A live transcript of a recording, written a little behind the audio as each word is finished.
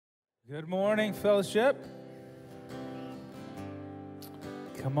Good morning, fellowship.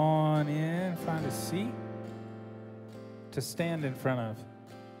 Come on in, find a seat to stand in front of.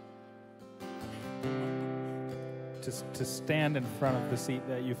 To stand in front of the seat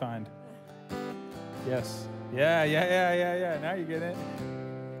that you find. Yes. Yeah. Now you get it.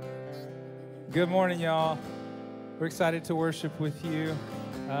 Good morning, y'all. We're excited to worship with you.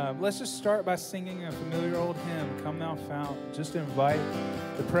 Let's just start by singing a familiar old hymn, Come Thou Fount. Just invite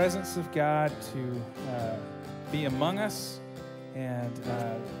the presence of God to be among us and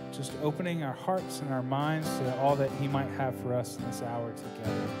just opening our hearts and our minds to all that He might have for us in this hour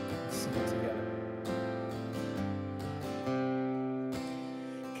together. Let's sing it together.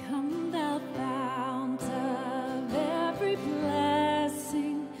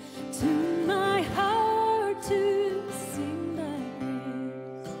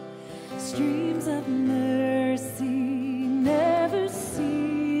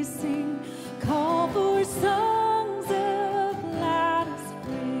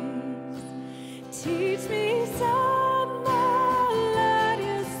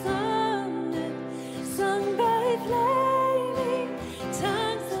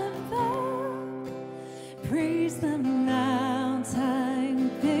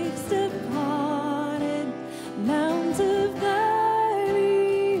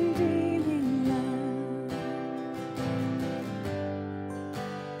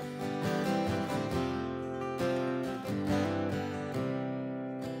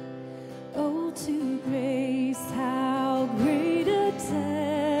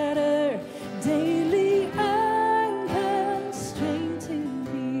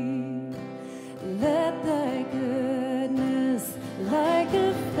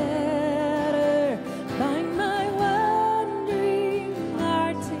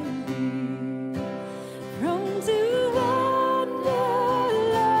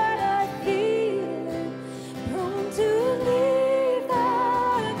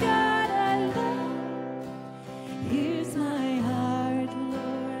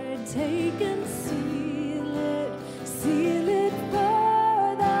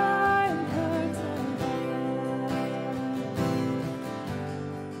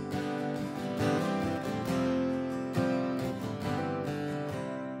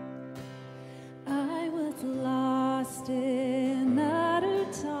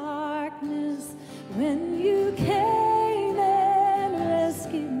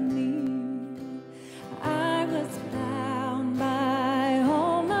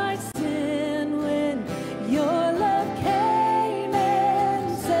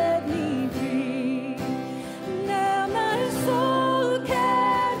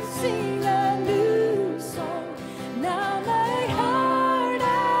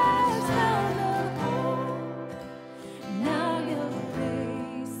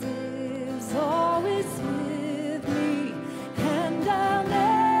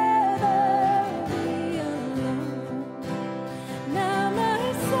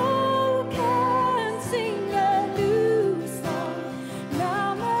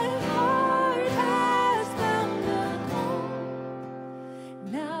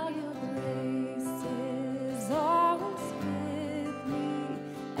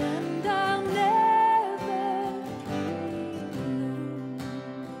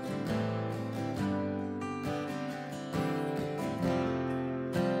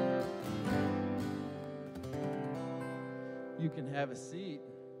 You can have a seat.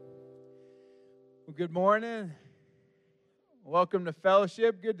 Well, good morning. Welcome to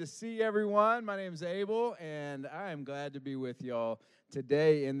Fellowship. Good to see everyone. My name is Abel, and I am glad to be with y'all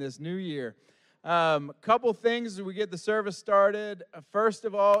today in this new year. Couple things as we get the service started. First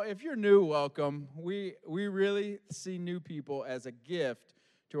of all, if you're new, welcome. We really see new people as a gift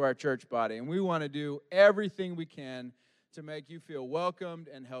to our church body, and we want to do everything we can to make you feel welcomed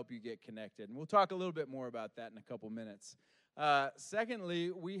and help you get connected. And we'll talk a little bit more about that in a couple minutes.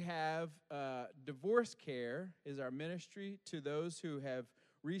 Secondly, we have Divorce Care is our ministry to those who have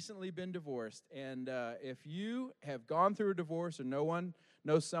recently been divorced. And if you have gone through a divorce or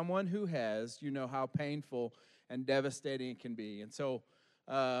knows someone who has, you know how painful and devastating it can be. And so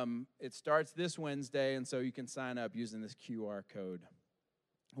it starts this Wednesday, and so you can sign up using this QR code.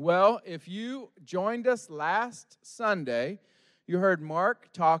 Well, if you joined us last Sunday, you heard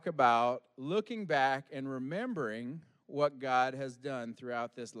Mark talk about looking back and remembering what God has done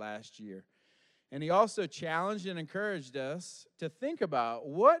throughout this last year. And he also challenged and encouraged us to think about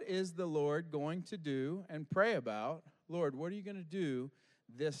what is the Lord going to do and pray about, Lord, what are you going to do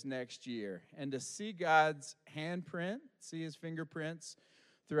this next year? And to see God's handprint, see His fingerprints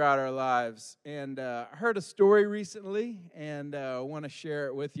throughout our lives. And I heard a story recently, and I want to share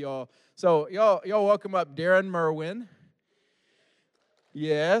it with y'all. So y'all welcome up Darren Merwin.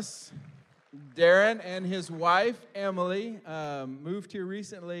 Yes. Darren and his wife, Emily, moved here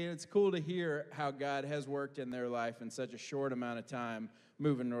recently, and it's cool to hear how God has worked in their life in such a short amount of time,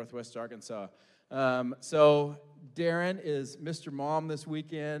 moving to Northwest Arkansas. So Darren is Mr. Mom this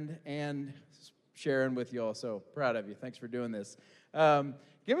weekend and sharing with y'all, so proud of you. Thanks for doing this.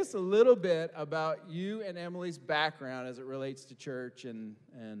 Give us a little bit about you and Emily's background as it relates to church and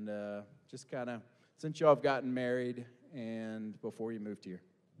just kind of since y'all have gotten married and before you moved here.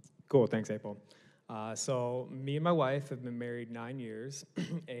 Cool, thanks, April. So me and my wife have been married 9 years,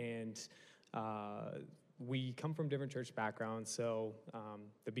 and we come from different church backgrounds. So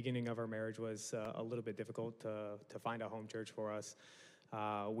the beginning of our marriage was a little bit difficult to find a home church for us.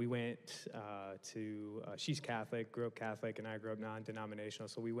 We went she's Catholic, grew up Catholic, and I grew up non-denominational.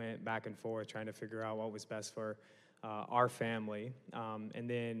 So we went back and forth trying to figure out what was best for our family. And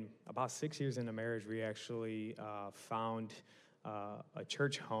then about 6 years into marriage, we actually found a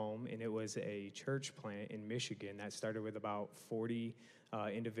church home, and it was a church plant in Michigan that started with about 40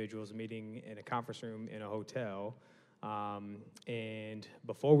 individuals meeting in a conference room in a hotel. And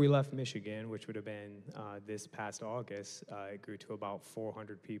before we left Michigan, which would have been this past August, it grew to about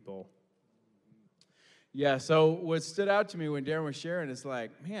 400 people. Yeah, so what stood out to me when Darren was sharing is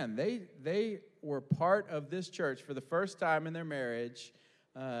like, man, they were part of this church for the first time in their marriage,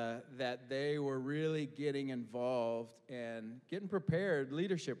 that they were really getting involved and getting prepared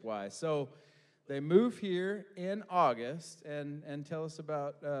leadership-wise. So they move here in August, and tell us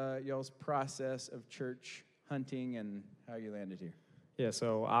about y'all's process of church hunting and how you landed here. Yeah,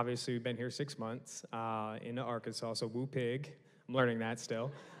 so obviously we've been here 6 months in Arkansas, so woo pig. I'm learning that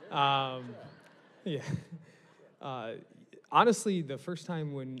still. Yeah. Honestly, the first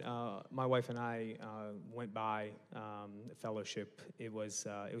time when my wife and I went by fellowship, it was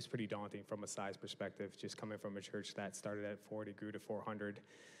pretty daunting from a size perspective, just coming from a church that started at 40, grew to 400.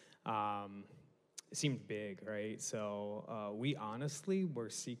 It seemed big, right? So we honestly were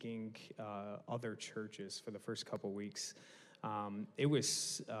seeking other churches for the first couple weeks. It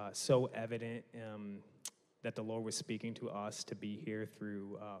was so evident that the Lord was speaking to us to be here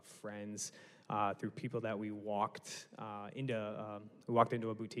through friends, through people that we walked into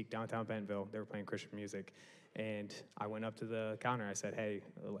a boutique downtown Bentonville. They were playing Christian music, and I went up to the counter. I said, "Hey,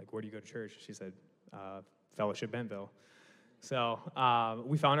 like, where do you go to church?" She said, "Fellowship Bentonville." So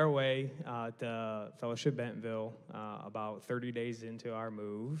we found our way to Fellowship Bentonville about 30 days into our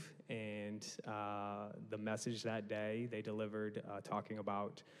move, and the message that day they delivered talking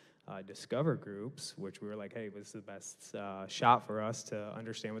about Discover groups, which we were like, hey, this is the best shot for us to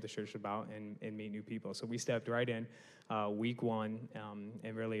understand what the church is about and meet new people. So we stepped right in week one,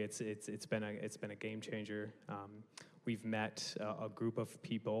 and really it's been a game changer. We've met a group of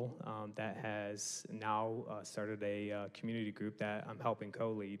people that has now started a community group that I'm helping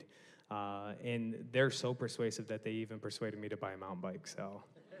co-lead, and they're so persuasive that they even persuaded me to buy a mountain bike. So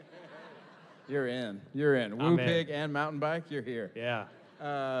You're in. Woo pig and mountain bike. You're here. Yeah.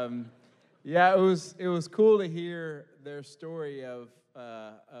 Yeah, it was cool to hear their story of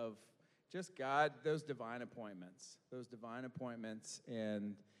just God, those divine appointments,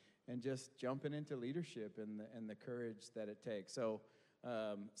 and just jumping into leadership and the courage that it takes. So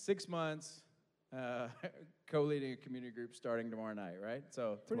 6 months, co-leading a community group starting tomorrow night, right?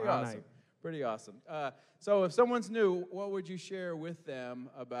 So pretty awesome. So if someone's new, what would you share with them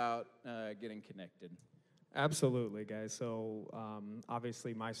about getting connected? Absolutely, guys. So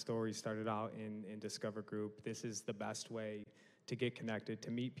obviously my story started out in Discover Group. This is the best way to get connected,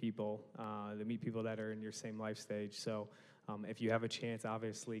 to meet people that are in your same life stage. So if you have a chance,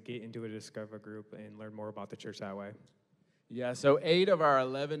 obviously get into a Discover Group and learn more about the church that way. Yeah, so 8 of our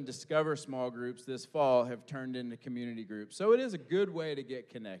 11 Discover small groups this fall have turned into community groups. So it is a good way to get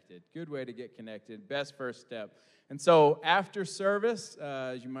connected. Best first step. And so after service,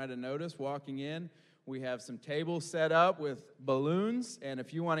 as you might have noticed walking in, we have some tables set up with balloons, and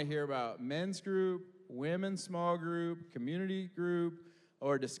if you want to hear about men's group, women's small group, community group,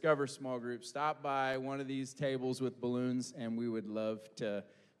 or Discover small group, stop by one of these tables with balloons, and we would love to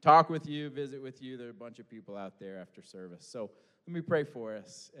talk with you, visit with you. There are a bunch of people out there after service. So let me pray for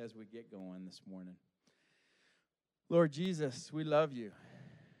us as we get going this morning. Lord Jesus, we love you.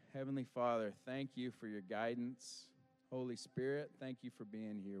 Heavenly Father, thank you for your guidance. Holy Spirit, thank you for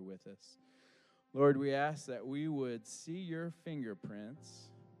being here with us. Lord, we ask that we would see your fingerprints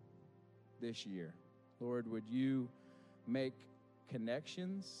this year. Lord, would you make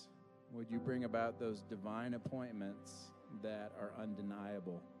connections? Would you bring about those divine appointments that are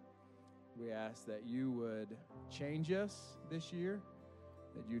undeniable. We ask that you would change us this year,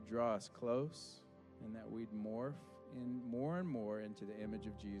 that you draw us close, and that we'd morph in more and more into the image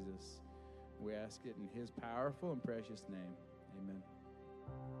of Jesus. We ask it in his powerful and precious name. Amen.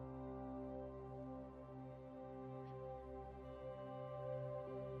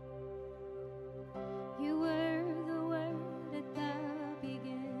 You were the Word at the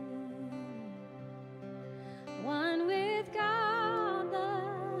beginning, one with God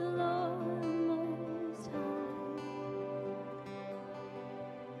the Lord Most High.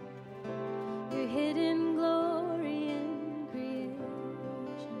 Your hidden glory in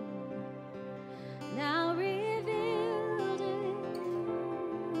creation, now revealed in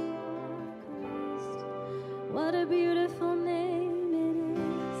our Christ. What a beautiful name it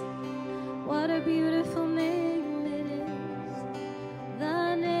is. What a beautiful name it is.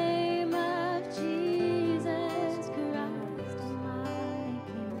 The name of Jesus Christ, my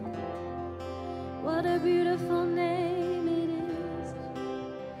King. What a beautiful name it is.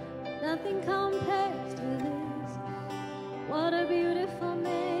 Nothing compares to this. What a beautiful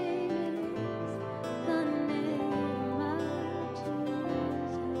name it is. The name of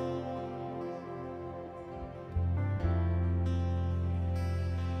Jesus.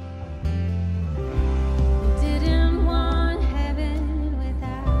 Didn't want heaven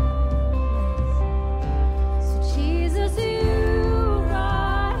without us. So Jesus, you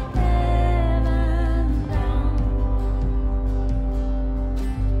brought heaven down.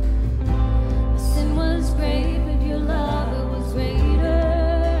 My sin was great, but your love, it was greater.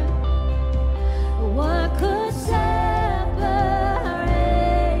 What could separate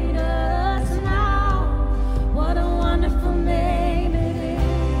us now? What a wonderful name it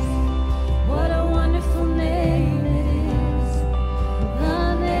is. What a wonderful name it is.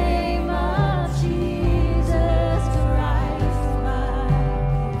 The name of Jesus Christ, my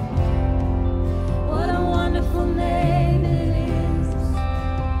King. What a wonderful name it is.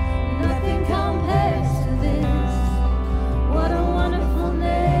 Nothing compares to this. What a wonderful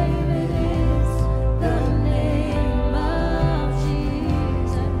name it is. The name of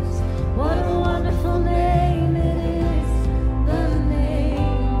Jesus. What a wonderful name it is. The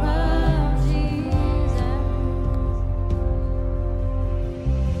name of Jesus.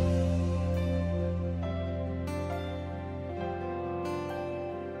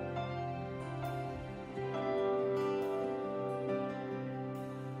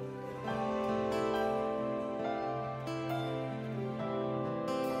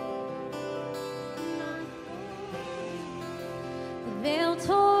 The veil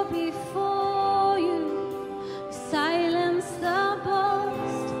tore before you, silence the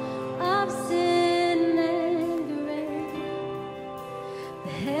boast of sin and grave.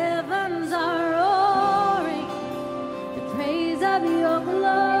 The heavens are roaring, the praise of your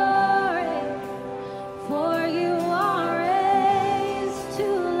glory, for you are raised to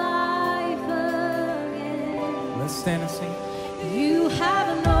life again. Let's stand and sing. You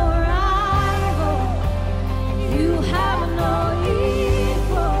have no rival, you have no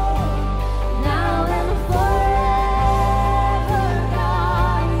equal, now and forever,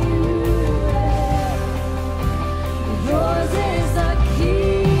 God, you reign. Yours is the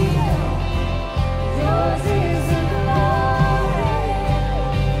kingdom, yours is the glory,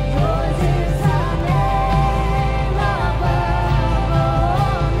 yours is the name above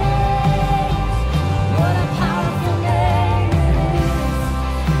all names. What a powerful name it is.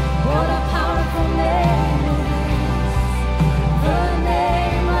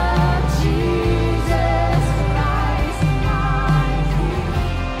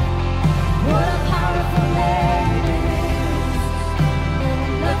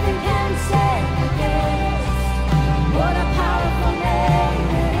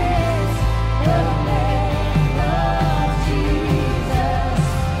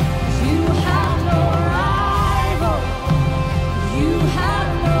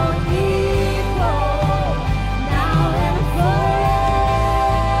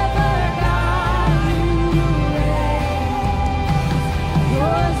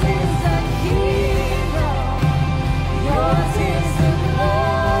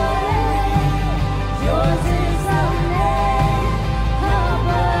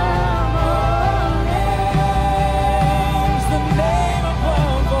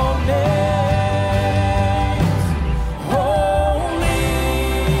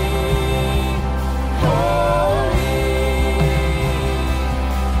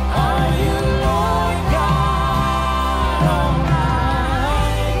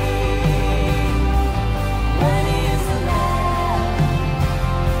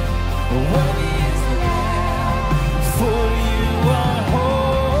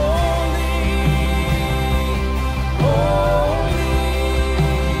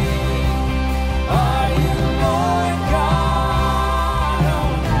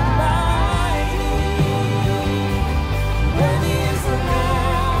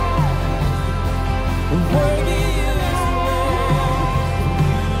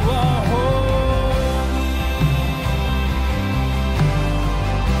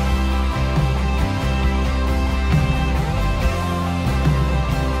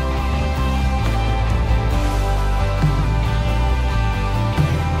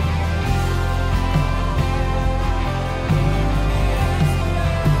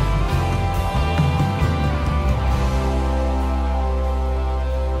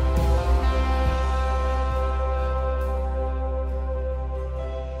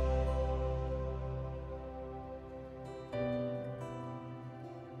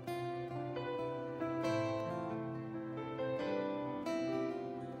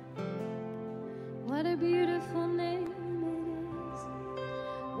 beautiful name it is.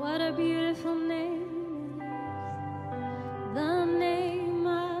 What a beautiful name it is. The name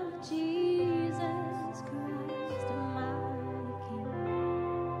of Jesus Christ, my King.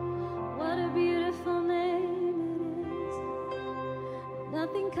 What a beautiful name it is.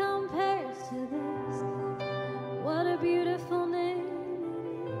 Nothing compares to this. What a beautiful name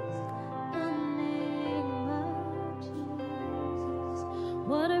it is. The name of Jesus.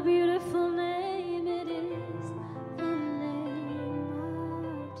 What a beautiful name it is. The name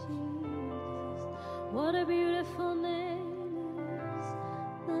of Jesus. What a beautiful name it is.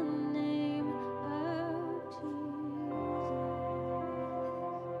 The name of Jesus.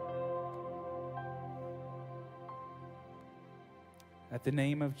 At the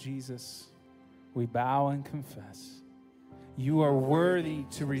name of Jesus, we bow and confess. You are worthy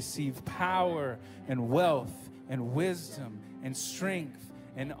to receive power and wealth and wisdom and strength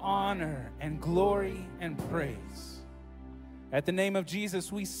and honor and glory and praise. At the name of Jesus,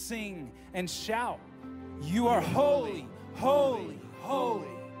 we sing and shout. You are holy, holy, holy.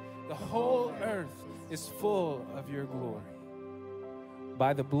 The whole earth is full of your glory.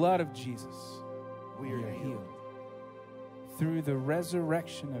 By the blood of Jesus, we are healed. Through the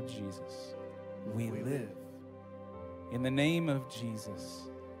resurrection of Jesus, we live. In the name of Jesus,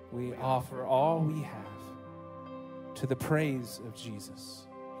 we offer all we have to the praise of Jesus.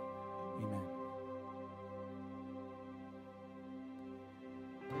 Amen.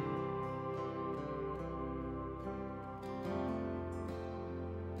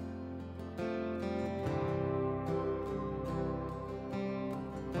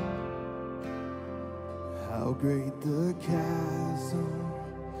 How great the chasm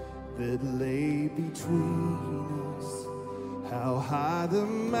that lay between us. How high the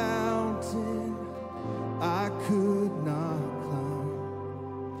mountain I could not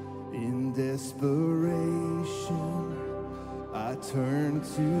climb. In desperation, I turned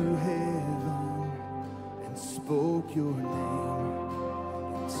to heaven and spoke your name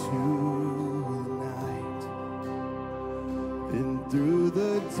into the night. Then through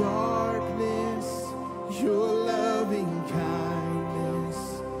the darkness, your loving kindness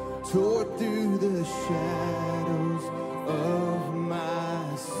tore through the shadows of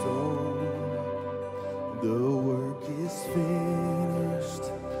my soul. The work is finished,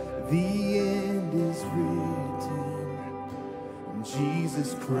 the end is written. In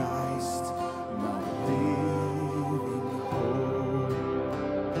Jesus Christ, my living hope.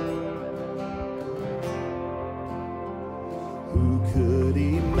 Who could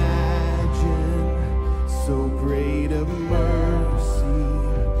imagine so great a mercy?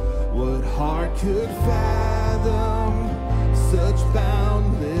 What heart could fathom such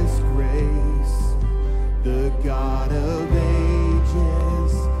boundless grace? The God of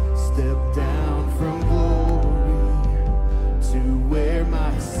ages stepped down from glory to wear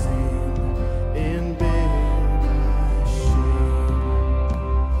my sin and bear my shame.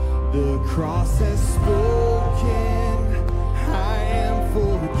 The cross has spoken, I am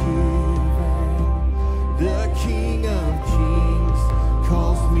forgiven. The King of Kings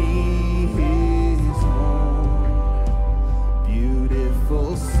calls me his own. Beautiful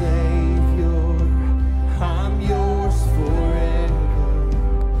Savior, I'm yours forever.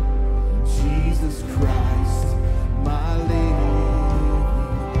 Jesus Christ, my living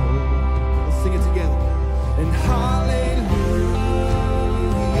hope. Let's sing it together. And hallelujah,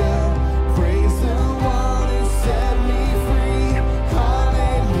 praise the one who set me free.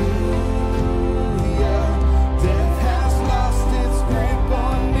 Hallelujah, death has lost its grip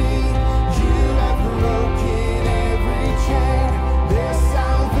on me. You have broken every chain. There's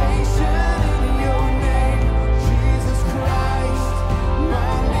salvation in your name, Jesus Christ,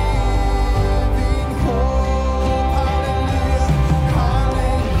 my living hope. Hallelujah,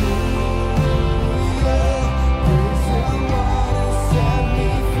 hallelujah, praise the one who set me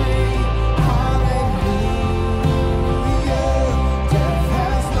free. Hallelujah, death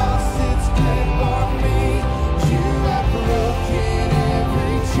has lost its grip on me. You have broken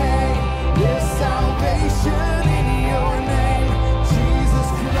every chain. There's salvation in your name, Jesus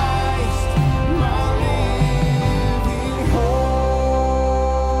Christ, my living hope.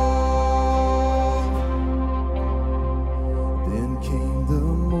 Then came the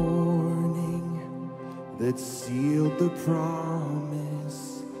morning that sealed the promise.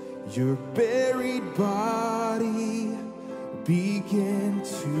 Your buried body began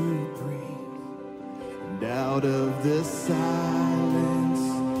to breathe. And out of the silence,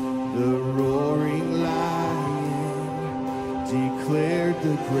 the roaring lion declared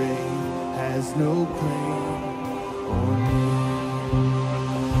the grave has no claim on me.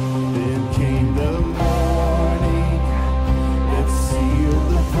 Then came the morning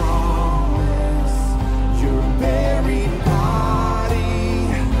promise. Your buried body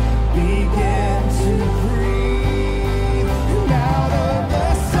began to breathe. And out of the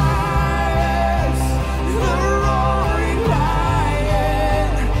silence, the roaring lion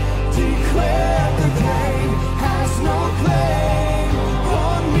declared the grave has no claim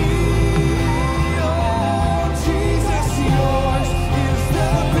on me. Oh, Jesus, yours is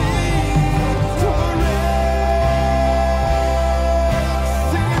the victory.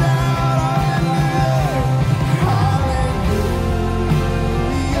 Sing it out, hallelujah.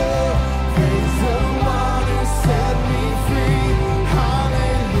 Praise the one who set me free.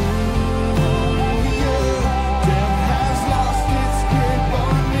 Hallelujah. Death has lost its grip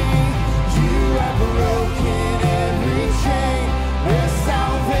on me. You have broken every chain. There's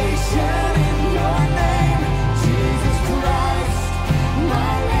salvation in your name, Jesus Christ,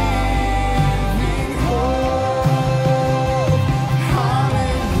 my living hope.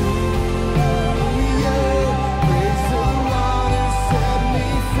 Hallelujah. Praise the one who set me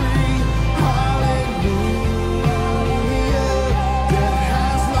free. Hallelujah. Death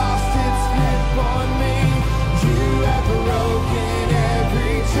has lost its grip on me. You have broken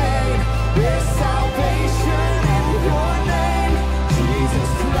every chain. There's salvation in your name, Jesus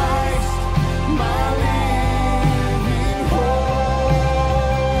Christ, my living hope.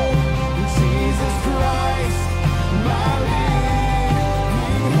 Jesus Christ, my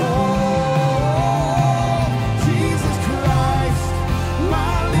living hope. Jesus Christ,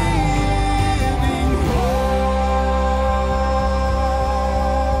 my living hope.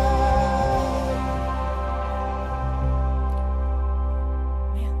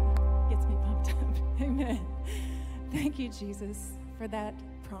 Man, gets me pumped up. Amen. Thank you, Jesus, for that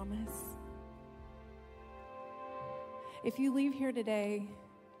promise. If you leave here today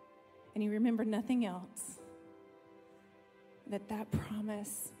and you remember nothing else, that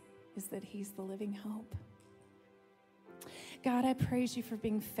promise is that He's the living hope. God, I praise you for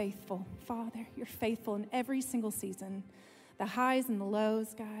being faithful. Father, you're faithful in every single season. The highs and the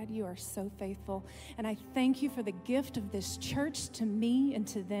lows, God, you are so faithful. And I thank you for the gift of this church to me and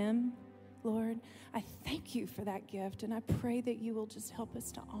to them. Lord, I thank you for that gift, and I pray that you will just help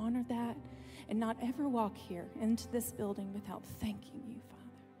us to honor that and not ever walk here into this building without thanking you,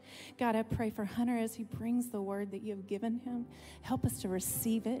 Father. God, I pray for Hunter as he brings the word that you have given him. Help us to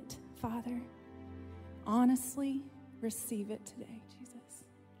receive it, Father. Honestly, receive it today, Jesus.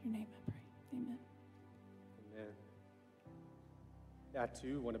 In your name I pray. Amen. Amen. Yeah, I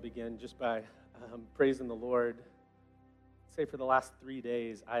too want to begin just by praising the Lord. Say for the last 3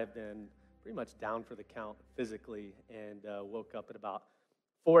 days, I have been pretty much down for the count physically, and woke up at about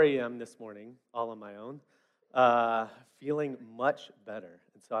 4 a.m. this morning, all on my own, feeling much better.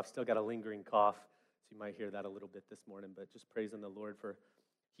 And so I've still got a lingering cough, so you might hear that a little bit this morning, but just praising the Lord for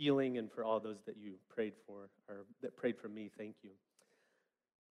healing and for all those that you prayed for, or that prayed for me. Thank you.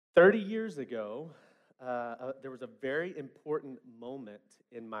 30 years ago, there was a very important moment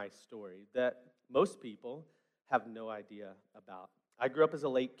in my story that most people have no idea about. I grew up as a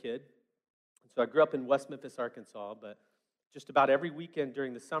late kid. So I grew up in West Memphis, Arkansas, but just about every weekend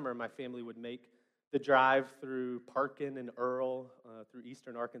during the summer, my family would make the drive through Parkin and Earl, through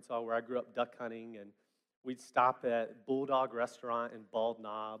eastern Arkansas, where I grew up duck hunting, and we'd stop at Bulldog Restaurant in Bald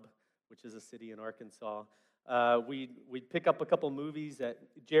Knob, which is a city in Arkansas. We'd pick up a couple movies at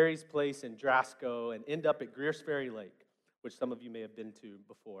Jerry's Place in Drasco and end up at Greers Ferry Lake, which some of you may have been to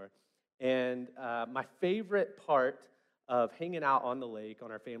before. And my favorite part of hanging out on the lake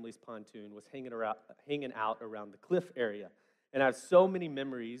on our family's pontoon was hanging out around the cliff area. And I have so many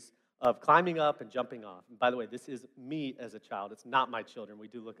memories of climbing up and jumping off. And by the way, this is me as a child. It's not my children. We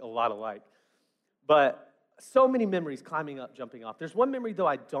do look a lot alike. But so many memories climbing up, jumping off. There's one memory, though,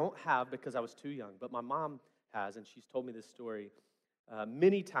 I don't have because I was too young, but my mom has, and she's told me this story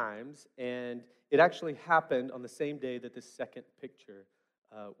many times, and it actually happened on the same day that this second picture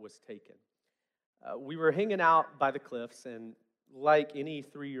was taken. We were hanging out by the cliffs, and like any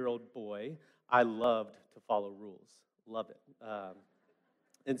 3-year-old boy, I loved to follow rules. Love it.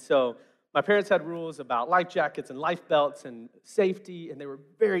 And so my parents had rules about life jackets and life belts and safety, and they were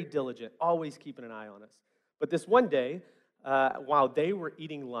very diligent, always keeping an eye on us. But this one day, while they were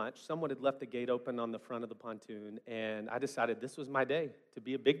eating lunch, someone had left the gate open on the front of the pontoon, and I decided this was my day to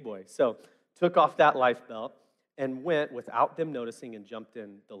be a big boy. So took off that life belt and went without them noticing and jumped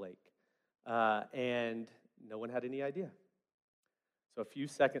in the lake. And no one had any idea. So a few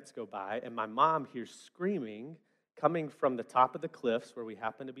seconds go by, and my mom hears screaming coming from the top of the cliffs where we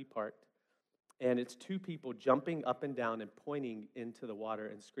happen to be parked, and it's two people jumping up and down and pointing into the water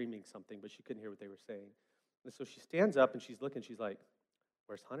and screaming something, but she couldn't hear what they were saying. And so she stands up, and she's looking, she's like,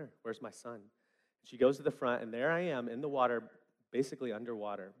 Where's Hunter? Where's my son? She goes to the front, and there I am in the water, basically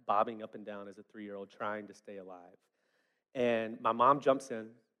underwater, bobbing up and down as a 3-year-old trying to stay alive. And my mom jumps in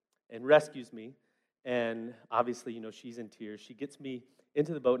and rescues me. And obviously, she's in tears. She gets me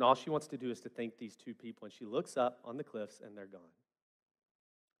into the boat, and all she wants to do is to thank these 2 people. And she looks up on the cliffs, and they're gone.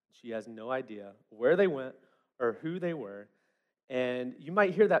 She has no idea where they went or who they were. And you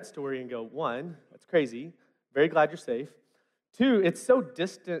might hear that story and go, 1, that's crazy. Very glad you're safe. 2, it's so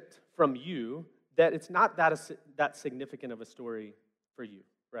distant from you that it's not that significant of a story for you,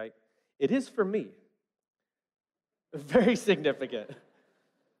 right? It is for me. Very significant.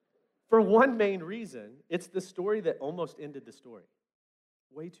 For one main reason, it's the story that almost ended the story.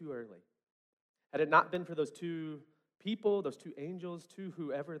 Way too early. Had it not been for those 2 people, those 2 angels, 2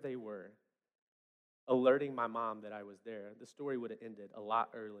 whoever they were, alerting my mom that I was there, the story would have ended a lot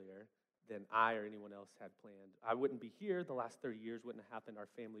earlier than I or anyone else had planned. I wouldn't be here. The last 30 years wouldn't have happened. Our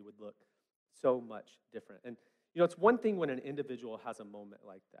family would look so much different. And, it's one thing when an individual has a moment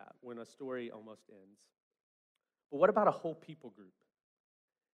like that, when a story almost ends. But what about a whole people group?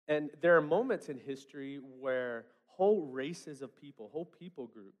 And there are moments in history where whole races of people, whole people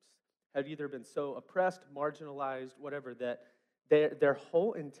groups, have either been so oppressed, marginalized, whatever, that their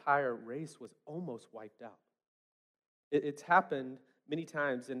whole entire race was almost wiped out. It's happened many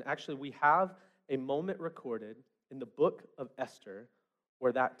times, and actually we have a moment recorded in the book of Esther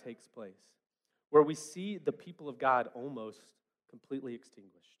where that takes place, where we see the people of God almost completely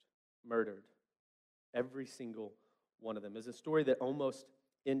extinguished, murdered. Every single one of them is a story that almost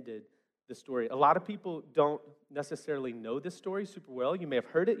ended the story. A lot of people don't necessarily know this story super well. You may have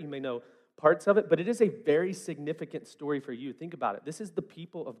heard it, you may know parts of it, but it is a very significant story for you. Think about it. This is the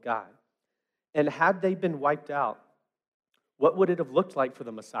people of God. And had they been wiped out, what would it have looked like for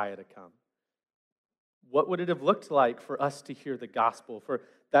the Messiah to come? What would it have looked like for us to hear the gospel, for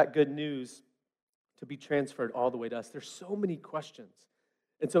that good news to be transferred all the way to us? There's so many questions.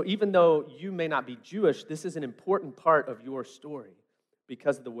 And so even though you may not be Jewish, this is an important part of your story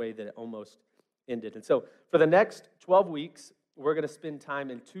because of the way that it almost ended. And so for the next 12 weeks, we're going to spend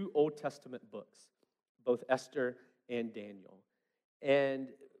time in 2 Old Testament books, both Esther and Daniel. And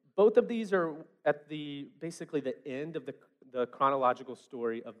both of these are at basically the end of the chronological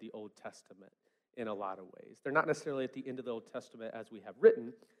story of the Old Testament in a lot of ways. They're not necessarily at the end of the Old Testament as we have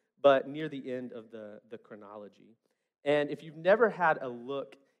written, but near the end of the chronology. And if you've never had a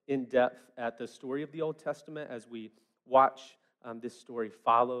look in depth at the story of the Old Testament as we watch this story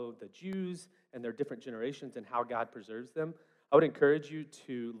follow the Jews and their different generations and how God preserves them, I would encourage you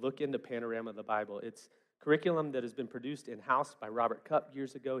to look into Panorama of the Bible. It's curriculum that has been produced in-house by Robert Cupp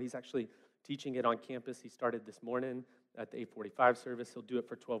years ago. He's actually teaching it on campus. He started this morning at the 8:45 service. He'll do it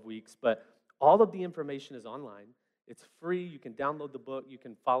for 12 weeks. But all of the information is online. It's free. You can download the book. You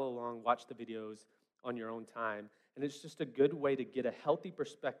can follow along, watch the videos on your own time. And it's just a good way to get a healthy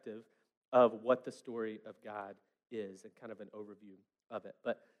perspective of what the story of God is and kind of an overview of it.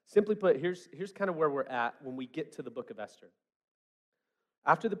 But simply put, here's kind of where we're at when we get to the book of Esther.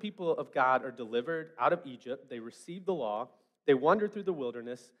 After the people of God are delivered out of Egypt, they receive the law, they wander through the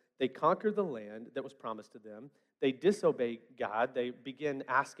wilderness, they conquer the land that was promised to them, they disobey God, they begin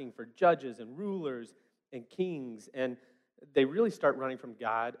asking for judges and rulers and kings, and they really start running from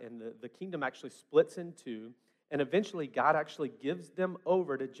God, and the kingdom actually splits in 2, and eventually God actually gives them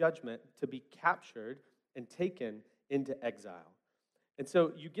over to judgment to be captured and taken into exile. And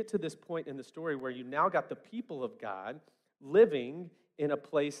so you get to this point in the story where you now got the people of God living in a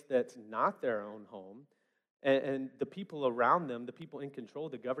place that's not their own home, and the people around them, the people in control,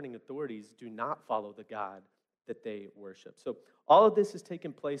 the governing authorities, do not follow the God that they worship. So all of this has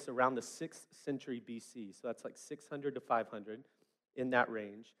taken place around the 6th century BC, so that's like 600 to 500, in that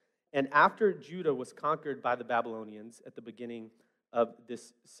range. And after Judah was conquered by the Babylonians at the beginning of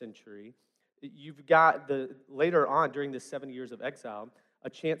this century, you've got later on, during the 70 years of exile, a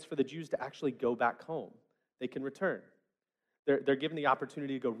chance for the Jews to actually go back home. They can return. They're given the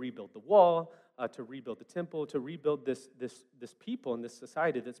opportunity to go rebuild the wall, to rebuild the temple, to rebuild this people and this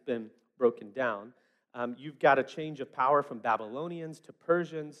society that's been broken down. You've got a change of power from Babylonians to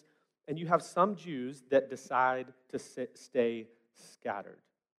Persians, and you have some Jews that decide to stay scattered,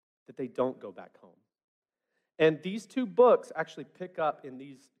 that they don't go back home. And these 2 books actually pick up in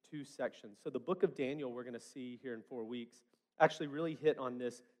these 2 sections. So the book of Daniel, we're going to see here in 4 weeks, actually really hit on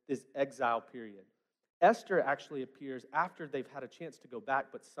this exile period. Esther actually appears after they've had a chance to go back,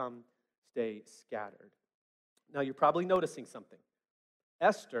 but some stay scattered. Now, you're probably noticing something.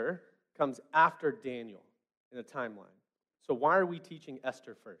 Esther comes after Daniel in the timeline. So why are we teaching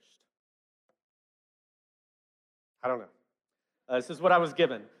Esther first? I don't know. This is what I was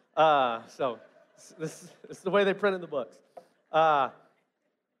given. So this is the way they printed the books.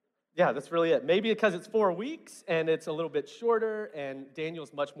 Yeah, that's really it. Maybe because it's 4 weeks and it's a little bit shorter and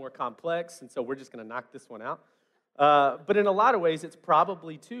Daniel's much more complex, and so we're just going to knock this one out. But in a lot of ways, it's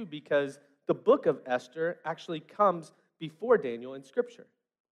probably too because the book of Esther actually comes before Daniel in Scripture,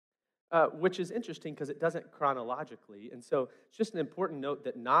 which is interesting because it doesn't chronologically. And so it's just an important note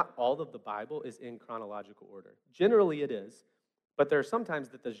that not all of the Bible is in chronological order. Generally it is, but there are sometimes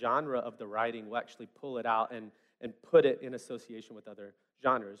that the genre of the writing will actually pull it out and put it in association with other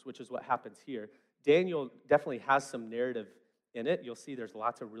genres, which is what happens here. Daniel definitely has some narrative in it. You'll see there's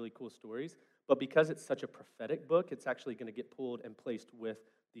lots of really cool stories, but because it's such a prophetic book, it's actually going to get pulled and placed with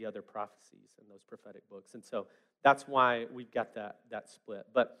the other prophecies in those prophetic books. And so that's why we've got that split.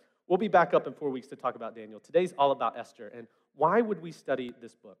 But we'll be back up in 4 weeks to talk about Daniel. Today's all about Esther. And why would we study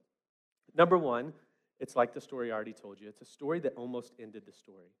this book? Number one, it's like the story I already told you. It's a story that almost ended the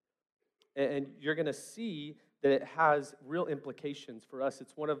story. And you're going to see that it has real implications for us.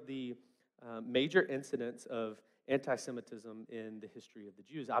 It's one of the major incidents of anti-Semitism in the history of the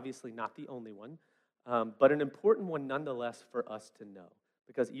Jews. Obviously not the only one, but an important one nonetheless for us to know.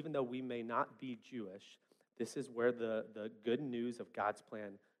 Because even though we may not be Jewish, this is where the good news of God's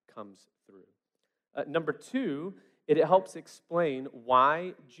plan comes through. Number two, it helps explain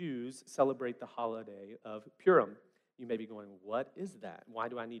why Jews celebrate the holiday of Purim. You may be going, what is that? Why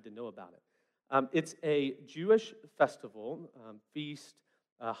do I need to know about it? It's a Jewish festival, feast,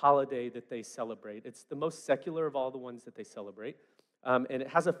 holiday that they celebrate. It's the most secular of all the ones that they celebrate, and it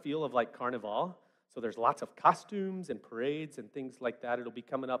has a feel of like Carnival. So there's lots of costumes and parades and things like that. It'll be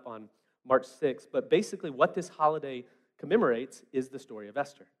coming up on March 6th. But basically what this holiday commemorates is the story of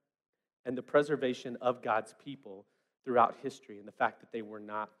Esther and the preservation of God's people throughout history and the fact that they were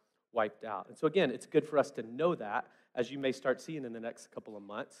not wiped out. And so again, it's good for us to know that as you may start seeing in the next couple of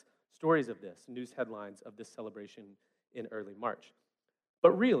months, stories of this, news headlines of this celebration in early March.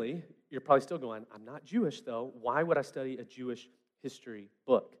 But really, you're probably still going, I'm not Jewish though. Why would I study a Jewish history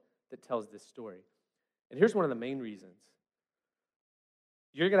book that tells this story? And here's one of the main reasons.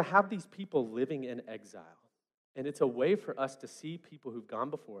 You're going to have these people living in exile. And it's a way for us to see people who've gone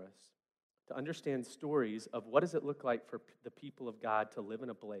before us, to understand stories of what does it look like for the people of God to live in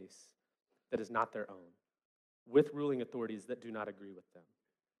a place that is not their own, with ruling authorities that do not agree with them.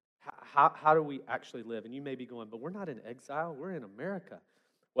 How do we actually live? And you may be going, but we're not in exile, we're in America.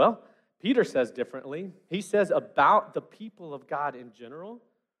 Well, Peter says differently. He says about the people of God in general,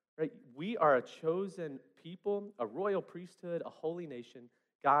 right? We are a chosen people, a royal priesthood, a holy nation,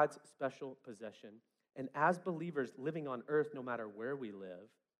 God's special possession. And as believers living on earth, no matter where we live,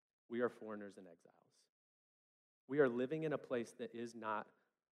 we are foreigners and exiles. We are living in a place that is not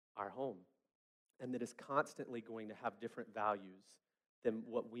our home and that is constantly going to have different values than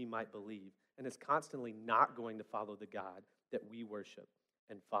what we might believe and is constantly not going to follow the God that we worship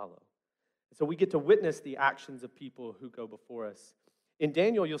and follow. And so we get to witness the actions of people who go before us. In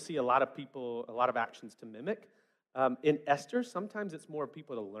Daniel, you'll see a lot of people, a lot of actions to mimic. In Esther, sometimes it's more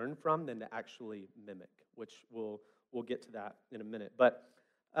people to learn from than to actually mimic, which we'll get to that in a minute. But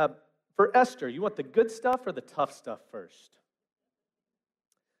for Esther, you want the good stuff or the tough stuff first?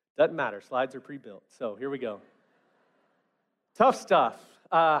 Doesn't matter. Slides are pre-built. So here we go. Tough stuff.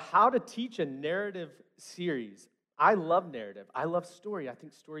 How to teach a narrative series. I love narrative. I love story. I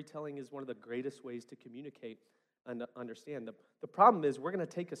think storytelling is one of the greatest ways to communicate and understand. The problem is we're going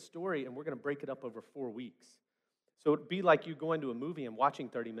to take a story and we're going to break it up over 4 weeks. So it'd be like you going to a movie and watching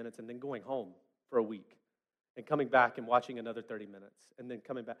 30 minutes and then going home for a week and coming back and watching another 30 minutes and then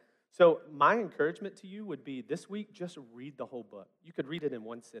coming back. So my encouragement to you would be this week, just read the whole book. You could read it in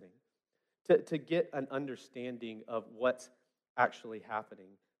one sitting to get an understanding of what's actually happening,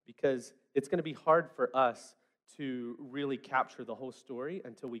 because it's going to be hard for us to really capture the whole story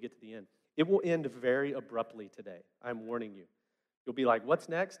until we get to the end. It will end very abruptly today. I'm warning you. You'll be like, what's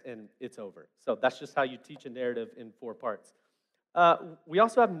next? And it's over. So that's just how you teach a narrative in 4 parts. We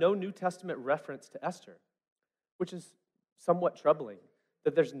also have no New Testament reference to Esther, which is somewhat troubling,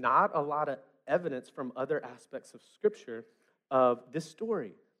 that there's not a lot of evidence from other aspects of Scripture of this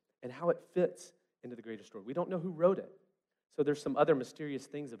story and how it fits into the greater story. We don't know who wrote it. So there's some other mysterious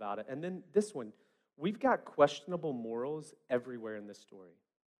things about it. And then this one, we've got questionable morals everywhere in this story.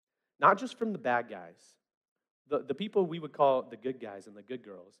 Not just from the bad guys. The people we would call the good guys and the good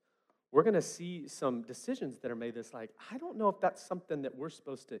girls. We're going to see some decisions that are made that's like, I don't know if that's something that we're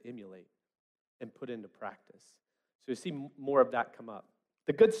supposed to emulate and put into practice. So you see more of that come up.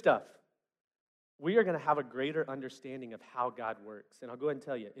 The good stuff. We are going to have a greater understanding of how God works. And I'll go ahead and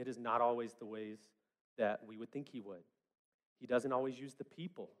tell you, it is not always the ways that we would think he would. He doesn't always use the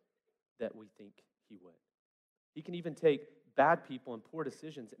people that we think he would. He can even take bad people and poor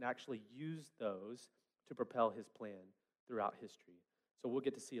decisions and actually use those to propel his plan throughout history. So we'll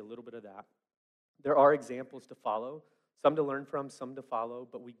get to see a little bit of that. There are examples to follow, some to learn from, some to follow,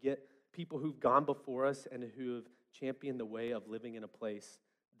 but we get people who've gone before us and who have championed the way of living in a place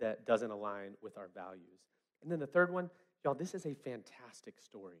that doesn't align with our values. And then the third one, y'all, this is a fantastic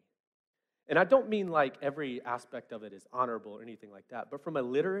story. And I don't mean like every aspect of it is honorable or anything like that, but from a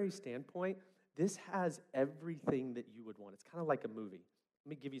literary standpoint, this has everything that you would want. It's kind of like a movie. Let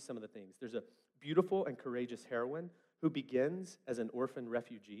me give you some of the things. There's a beautiful and courageous heroine who begins as an orphan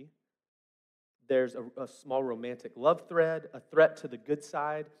refugee. There's a small romantic love thread, a threat to the good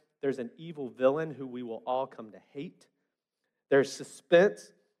side. There's an evil villain who we will all come to hate. There's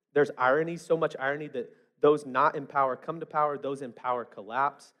suspense. There's irony, so much irony that those not in power come to power, those in power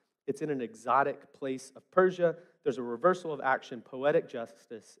collapse. It's in an exotic place of Persia. There's a reversal of action, poetic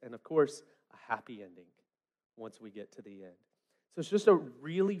justice, and of course, a happy ending once we get to the end. So it's just a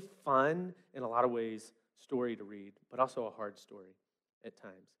really fun, in a lot of ways, story to read, but also a hard story at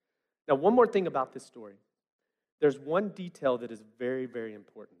times. Now, one more thing about this story. There's one detail that is very, very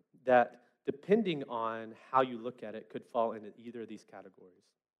important that, depending on how you look at it, could fall into either of these categories.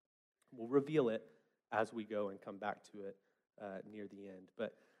 We'll reveal it as we go and come back to it near the end.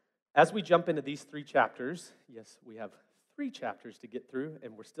 But as we jump into these 3 chapters, yes, we have 3 chapters to get through,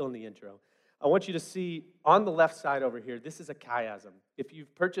 and we're still in the intro. I want you to see on the left side over here, this is a chiasm. If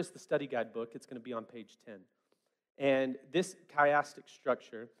you've purchased the study guide book, it's going to be on page 10. And this chiastic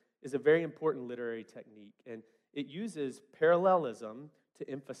structure is a very important literary technique, and it uses parallelism to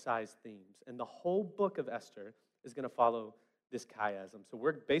emphasize themes. And the whole book of Esther is going to follow this chiasm. So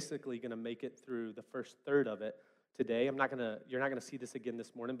we're basically going to make it through the first third of it today. You're not going to see this again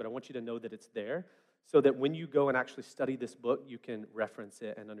this morning, but I want you to know that it's there so that when you go and actually study this book, you can reference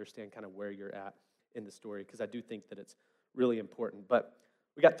it and understand kind of where you're at in the story, because I do think that it's really important. But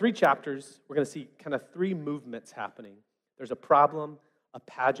we got 3 chapters. We're going to see kind of 3 movements happening. There's a problem, a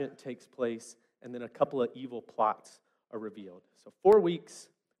pageant takes place, and then a couple of evil plots are revealed. So 4 weeks,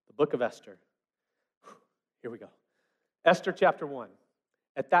 the book of Esther. Here we go. Esther chapter 1.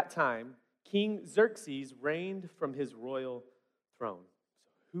 At that time, King Xerxes reigned from his royal throne.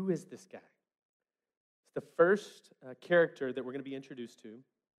 So who is this guy? It's the first character that we're going to be introduced to.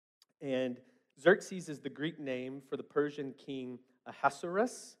 And Xerxes is the Greek name for the Persian king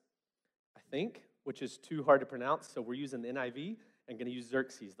Ahasuerus, I think, which is too hard to pronounce, so we're using the NIV and going to use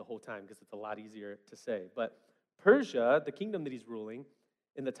Xerxes the whole time because it's a lot easier to say. But Persia, the kingdom that he's ruling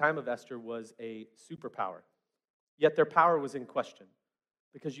in the time of Esther, was a superpower. Yet their power was in question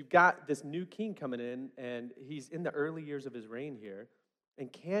because you've got this new king coming in, and he's in the early years of his reign here.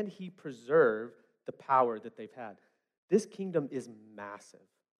 And can he preserve the power that they've had? This kingdom is massive.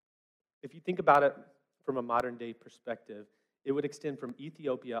 If you think about it from a modern day perspective, it would extend from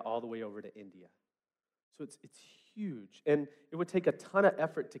Ethiopia all the way over to India. So it's huge. And it would take a ton of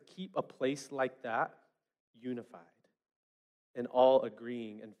effort to keep a place like that unified and all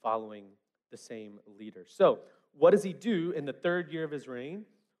agreeing and following the same leader. So what does he do in the 3rd year of his reign?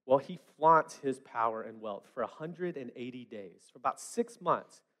 Well, he flaunts his power and wealth for 180 days. For about 6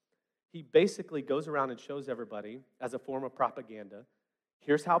 months, he basically goes around and shows everybody, as a form of propaganda,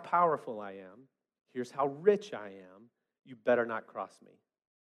 here's how powerful I am, here's how rich I am, you better not cross me.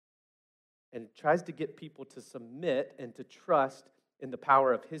 And tries to get people to submit and to trust in the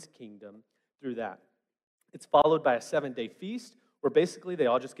power of his kingdom through that. It's followed by a 7-day feast where basically they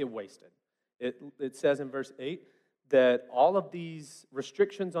all just get wasted. It says in verse 8 that all of these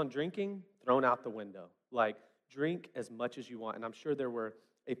restrictions on drinking thrown out the window. Like, drink as much as you want. And I'm sure there were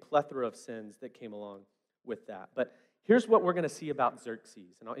a plethora of sins that came along with that. But here's what we're going to see about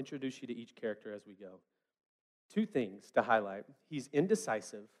Xerxes, and I'll introduce you to each character as we go. 2 things to highlight. He's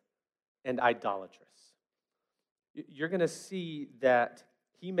indecisive and idolatrous. You're going to see that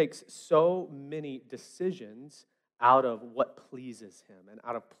he makes so many decisions out of what pleases him and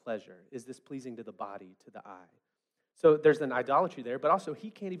out of pleasure. Is this pleasing to the body, to the eye? So there's an idolatry there, but also he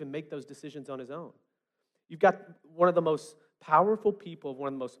can't even make those decisions on his own. You've got one of the most powerful people, one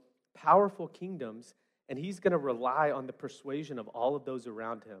of the most powerful kingdoms, and he's going to rely on the persuasion of all of those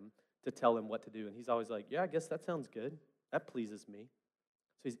around him to tell him what to do. And he's always like, yeah, I guess that sounds good. That pleases me.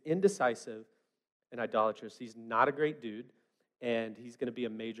 So he's indecisive and idolatrous. He's not a great dude, and he's going to be a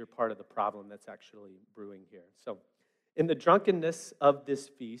major part of the problem that's actually brewing here. So in the drunkenness of this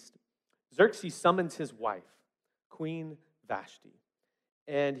feast, Xerxes summons his wife, Queen Vashti.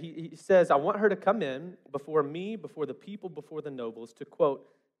 And he says, I want her to come in before me, before the people, before the nobles, to, quote,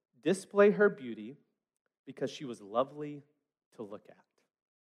 display her beauty because she was lovely to look at.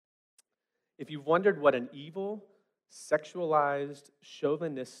 If you've wondered what an evil, sexualized,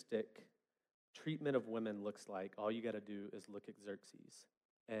 chauvinistic treatment of women looks like, all you got to do is look at Xerxes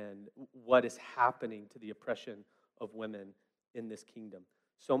and what is happening to the oppression of women in this kingdom.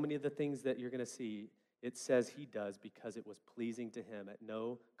 So many of the things that you're going to see, it says he does because it was pleasing to him at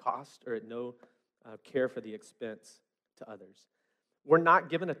no cost or at no care for the expense to others. We're not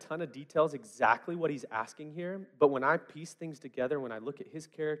given a ton of details exactly what he's asking here, but when I piece things together, when I look at his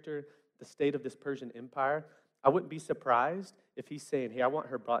character, the state of this Persian Empire, I wouldn't be surprised if he's saying, hey, I want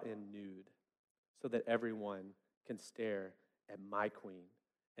her brought in nude so that everyone can stare at my queen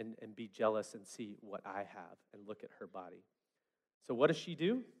and be jealous and see what I have and look at her body. So what does she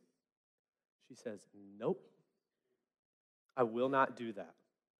do? She says, nope, I will not do that.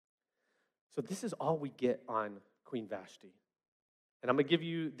 So this is all we get on Queen Vashti. And I'm going to give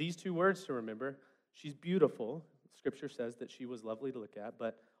you these two words to remember. She's beautiful. Scripture says that she was lovely to look at,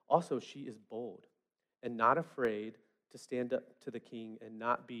 but also she is bold and not afraid to stand up to the king and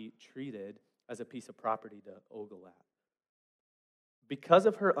not be treated as a piece of property to ogle at. Because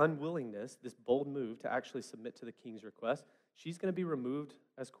of her unwillingness, this bold move to actually submit to the king's request, she's going to be removed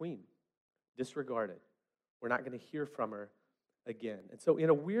as queen, disregarded. We're not going to hear from her again. And so in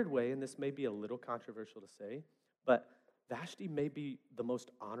a weird way, and this may be a little controversial to say, but Vashti may be the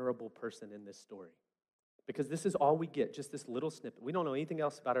most honorable person in this story because this is all we get, just this little snippet. We don't know anything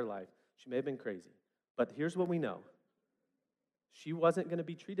else about her life. She may have been crazy, but here's what we know. She wasn't going to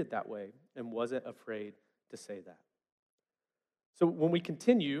be treated that way and wasn't afraid to say that. So when we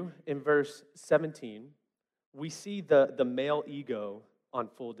continue in verse 17, we see the male ego on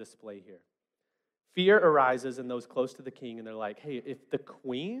full display here. Fear arises in those close to the king, and they're like, hey, if the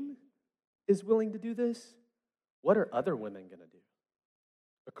queen is willing to do this, what are other women going to do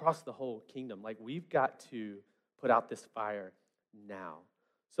across the whole kingdom? Like, we've got to put out this fire now.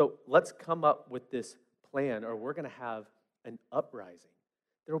 So let's come up with this plan, or we're going to have an uprising.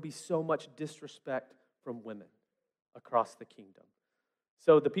 There will be so much disrespect from women across the kingdom.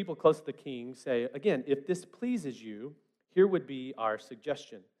 So the people close to the king say, again, if this pleases you, here would be our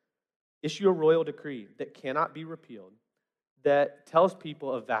suggestion. Issue a royal decree that cannot be repealed, that tells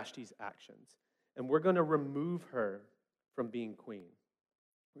people of Vashti's actions. And we're going to remove her from being queen.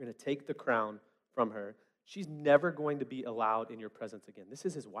 We're going to take the crown from her. She's never going to be allowed in your presence again. This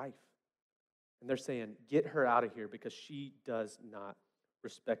is his wife. And they're saying, get her out of here because she does not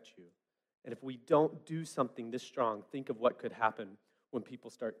respect you. And if we don't do something this strong, think of what could happen when people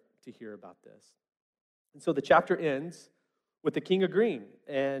start to hear about this. And so the chapter ends with the king agreeing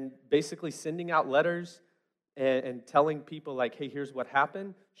and basically sending out letters and telling people like, hey, here's what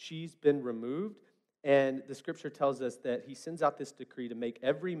happened. She's been removed. And the scripture tells us that he sends out this decree to make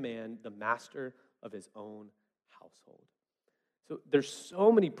every man the master of his own household. So there's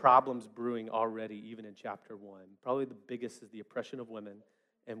so many problems brewing already, even in chapter 1. Probably the biggest is the oppression of women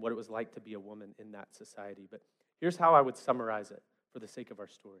and what it was like to be a woman in that society. But here's how I would summarize it for the sake of our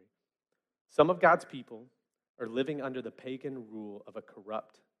story. Some of God's people are living under the pagan rule of a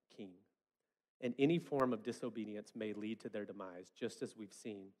corrupt king. And any form of disobedience may lead to their demise, just as we've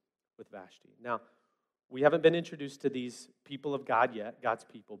seen with Vashti. Now, we haven't been introduced to these people of God yet, God's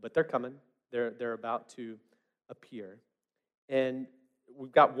people, but they're coming. They're about to appear. And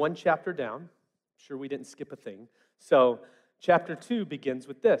we've got one chapter down. I'm sure we didn't skip a thing. So chapter 2 begins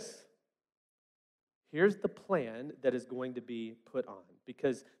with this. Here's the plan that is going to be put on,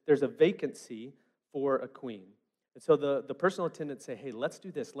 because there's a vacancy for a queen. And so the personal attendants say, hey, let's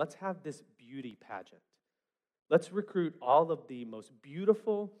do this. Let's have this beauty pageant. Let's recruit all of the most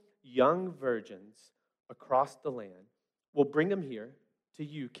beautiful young virgins across the land. We'll bring them here to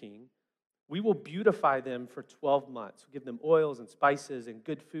you, king. We will beautify them for 12 months. We'll give them oils and spices and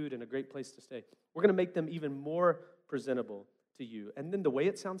good food and a great place to stay. We're going to make them even more presentable to you. And then the way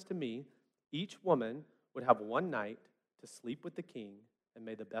it sounds to me, each woman would have one night to sleep with the king, and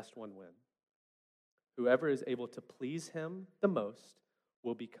may the best one win. Whoever is able to please him the most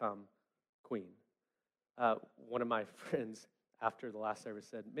will become queen. One of my friends after the last service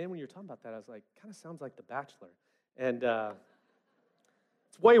said, man, when you're talking about that, I was like, kind of sounds like The Bachelor. And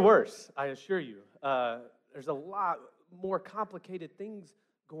it's way worse, I assure you. There's a lot more complicated things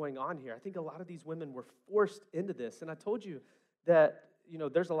going on here. I think a lot of these women were forced into this. And I told you that,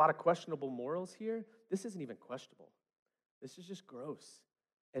 there's a lot of questionable morals here. This isn't even questionable. This is just gross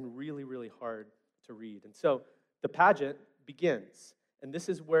and really, really hard to read. And so the pageant begins. And this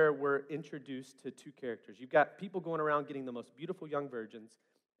is where we're introduced to two characters. You've got people going around getting the most beautiful young virgins,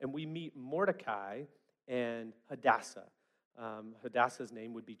 and we meet Mordecai and Hadassah. Hadassah's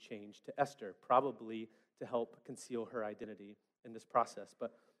name would be changed to Esther, probably to help conceal her identity in this process.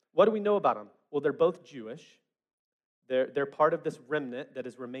 But what do we know about them? Well, they're both Jewish. They're part of this remnant that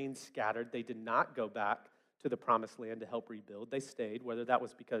has remained scattered. They did not go back to the promised land to help rebuild. They stayed, whether that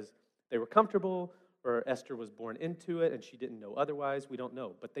was because they were comfortable or Esther was born into it and she didn't know otherwise. We don't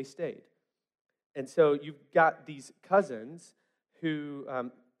know, but they stayed. And so you've got these cousins who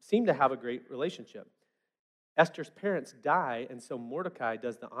seem to have a great relationship. Esther's parents die, and so Mordecai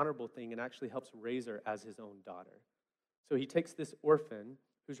does the honorable thing and actually helps raise her as his own daughter. So he takes this orphan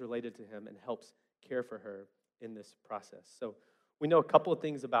who's related to him and helps care for her in this process. So we know a couple of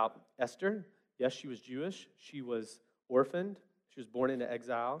things about Esther. Yes, she was Jewish. She was orphaned. She was born into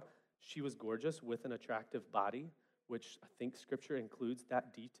exile. She was gorgeous with an attractive body, which I think Scripture includes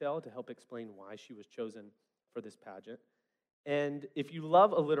that detail to help explain why she was chosen for this pageant. And if you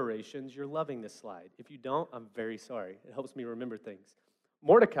love alliterations, you're loving this slide. If you don't, I'm very sorry. It helps me remember things.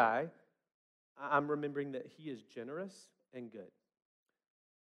 Mordecai, I'm remembering that he is generous and good.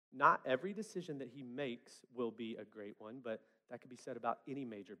 Not every decision that he makes will be a great one, but that could be said about any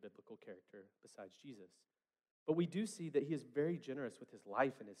major biblical character besides Jesus. But we do see that he is very generous with his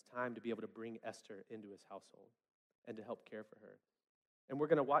life and his time to be able to bring Esther into his household and to help care for her. And we're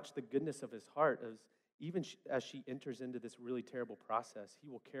going to watch the goodness of his heart as even as she enters into this really terrible process, he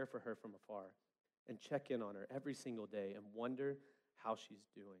will care for her from afar and check in on her every single day and wonder how she's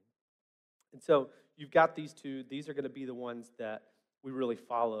doing. And so you've got these two. These are going to be the ones that we really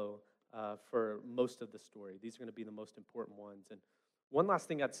follow for most of the story. These are going to be the most important ones. And one last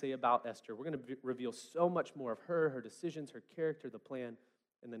thing I'd say about Esther, we're going to reveal so much more of her decisions, her character, the plan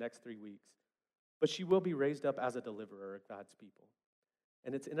in the next 3 weeks. But she will be raised up as a deliverer of God's people.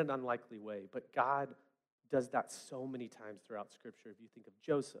 And it's in an unlikely way. But God does that so many times throughout Scripture. If you think of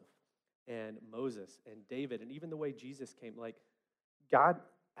Joseph and Moses and David, and even the way Jesus came, like God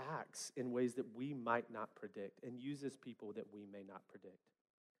acts in ways that we might not predict and uses people that we may not predict.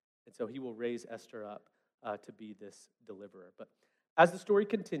 And so he will raise Esther up to be this deliverer. But as the story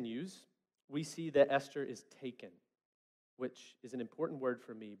continues, we see that Esther is taken, which is an important word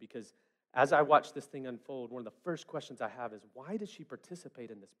for me because as I watch this thing unfold, one of the first questions I have is, why does she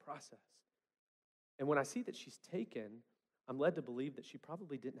participate in this process? And when I see that she's taken, I'm led to believe that she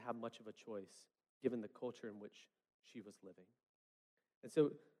probably didn't have much of a choice given the culture in which she was living. And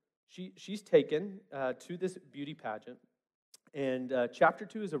so she's taken to this beauty pageant. And chapter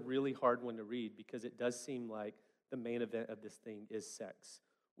 2 is a really hard one to read because it does seem like the main event of this thing is sex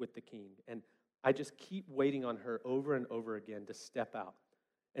with the king. And I just keep waiting on her over and over again to step out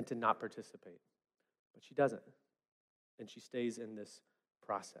and to not participate. But she doesn't. And she stays in this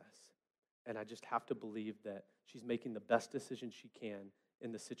process. And I just have to believe that she's making the best decision she can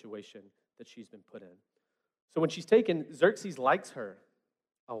in the situation that she's been put in. So when she's taken, Xerxes likes her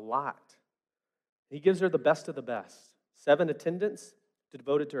a lot. He gives her the best of the best. 7 attendants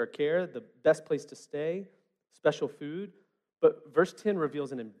devoted to her care, the best place to stay, special food. But verse 10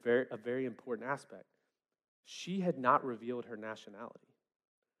 reveals a very important aspect. She had not revealed her nationality.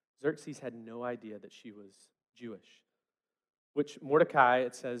 Xerxes had no idea that she was Jewish, which Mordecai,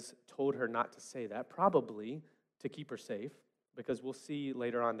 it says, told her not to say that, probably to keep her safe, because we'll see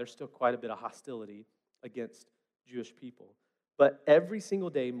later on there's still quite a bit of hostility against Jewish people. But every single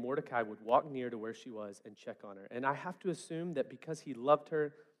day, Mordecai would walk near to where she was and check on her. And I have to assume that because he loved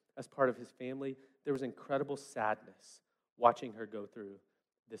her as part of his family, there was incredible sadness watching her go through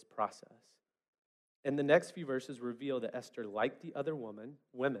this process. And the next few verses reveal that Esther, like the other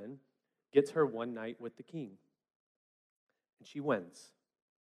women, gets her one night with the king. And she wins.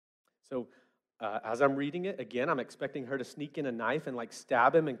 So as I'm reading it, again, I'm expecting her to sneak in a knife and like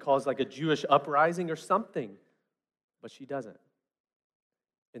stab him and cause like a Jewish uprising or something. But she doesn't.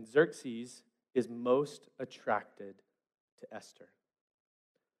 And Xerxes is most attracted to Esther.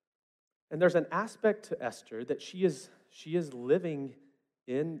 And there's an aspect to Esther that she is living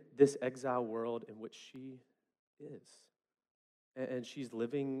in this exile world in which she is. And she's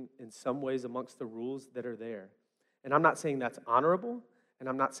living in some ways amongst the rules that are there. And I'm not saying that's honorable, and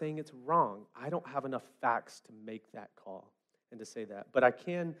I'm not saying it's wrong. I don't have enough facts to make that call and to say that. But I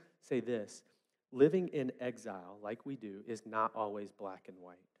can say this. Living in exile, like we do, is not always black and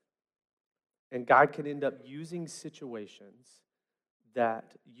white. And God can end up using situations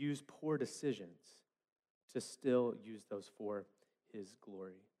that use poor decisions to still use those for his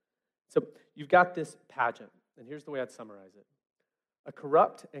glory. So you've got this pageant, and here's the way I'd summarize it. A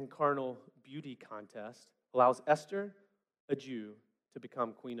corrupt and carnal beauty contest allows Esther, a Jew, to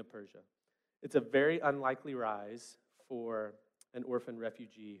become queen of Persia. It's a very unlikely rise for an orphan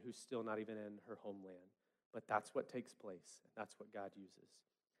refugee who's still not even in her homeland. But that's what takes place. That's what God uses.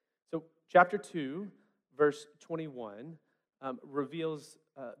 So chapter 2 verse 21, reveals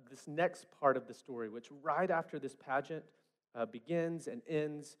this next part of the story, which right after this pageant begins and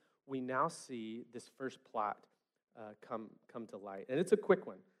ends, we now see this first plot come to light. And it's a quick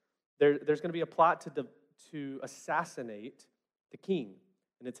one. There's going to be a plot to assassinate the king,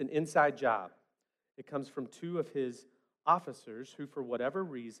 and it's an inside job. It comes from two of his officers who, for whatever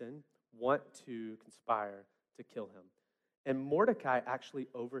reason, want to conspire to kill him. And Mordecai actually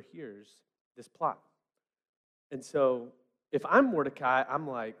overhears this plot. And so if I'm Mordecai, I'm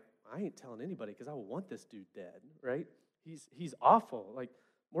like, I ain't telling anybody because I want this dude dead, right? He's awful. Like,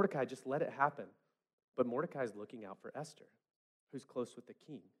 Mordecai, just let it happen. But Mordecai's looking out for Esther, who's close with the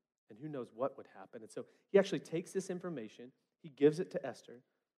king, and who knows what would happen. And so he actually takes this information, he gives it to Esther.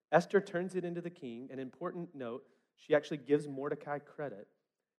 Esther turns it into the king. An important note, she actually gives Mordecai credit,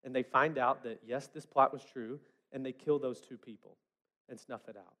 and they find out that, yes, this plot was true, and they kill those two people and snuff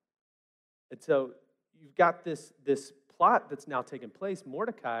it out. And so you've got this plot that's now taken place.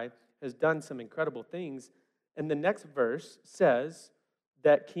 Mordecai has done some incredible things, and the next verse says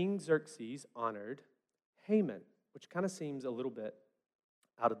that King Xerxes honored Haman, which kind of seems a little bit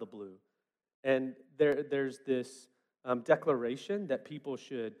out of the blue. And there's this declaration that people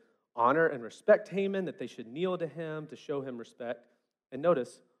should honor and respect Haman, that they should kneel to him to show him respect. And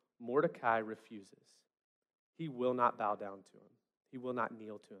notice, Mordecai refuses. He will not bow down to him. He will not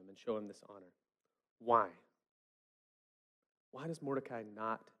kneel to him and show him this honor. Why? Why does Mordecai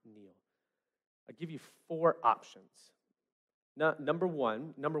not kneel? I'll give you 4 options. Number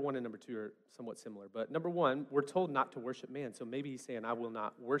one and number 2 are somewhat similar, but number 1, we're told not to worship man, so maybe he's saying, I will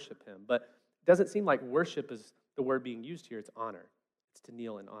not worship him. But it doesn't seem like worship is the word being used here. It's honor. It's to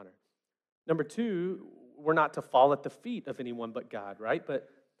kneel in honor. Number 2, we're not to fall at the feet of anyone but God, right? But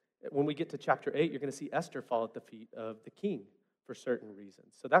when we get to chapter 8, you're going to see Esther fall at the feet of the king for certain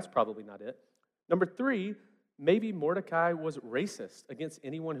reasons. So that's probably not it. Number 3, maybe Mordecai was racist against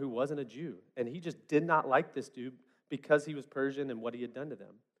anyone who wasn't a Jew, and he just did not like this dude because he was Persian and what he had done to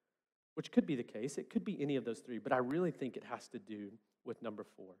them, which could be the case. It could be any of those 3, but I really think it has to do with number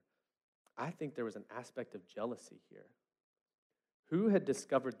 4. I think there was an aspect of jealousy here. Who had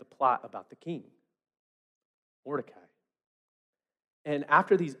discovered the plot about the king? Mordecai. And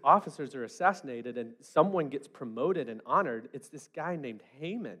after these officers are assassinated and someone gets promoted and honored, it's this guy named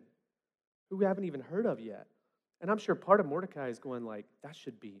Haman, who we haven't even heard of yet. And I'm sure part of Mordecai is going like, that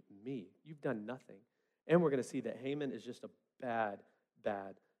should be me. You've done nothing. And we're going to see that Haman is just a bad,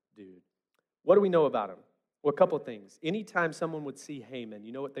 bad dude. What do we know about him? Well, a couple of things. Anytime someone would see Haman,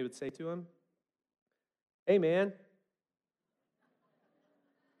 you know what they would say to him? Hey, man.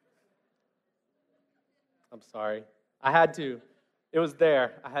 I'm sorry. I had to. It was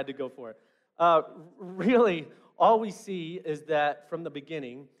there. I had to go for it. Really, all we see is that from the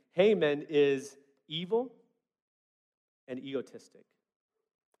beginning, Haman is evil and egotistic.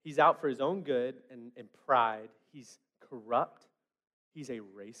 He's out for his own good and pride. He's corrupt. He's a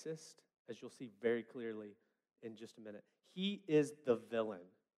racist, as you'll see very clearly in just a minute. He is the villain.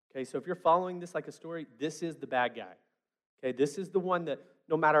 Okay, so if you're following this like a story, this is the bad guy. Okay, this is the one that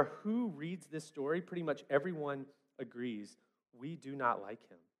no matter who reads this story, pretty much everyone agrees, we do not like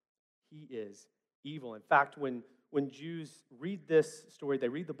him. He is evil. In fact, when Jews read this story, they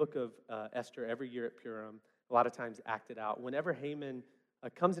read the book of Esther every year at Purim, a lot of times acted out. Whenever Haman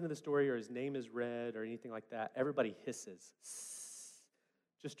comes into the story or his name is read or anything like that, everybody hisses,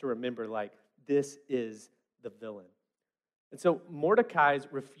 just to remember, like, this is the villain. And so Mordecai's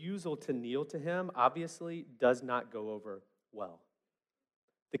refusal to kneel to him obviously does not go over well.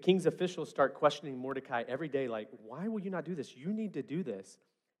 The king's officials start questioning Mordecai every day, like, why will you not do this? You need to do this.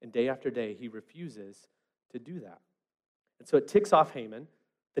 And day after day, he refuses to do that. And so it ticks off Haman.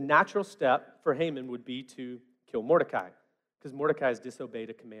 The natural step for Haman would be to kill Mordecai, because Mordecai has disobeyed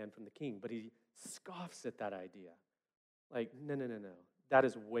a command from the king. But he scoffs at that idea. Like, no. That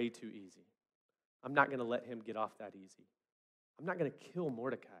is way too easy. I'm not going to let him get off that easy. I'm not going to kill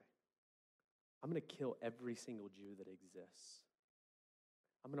Mordecai. I'm going to kill every single Jew that exists.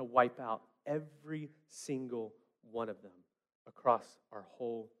 I'm going to wipe out every single one of them across our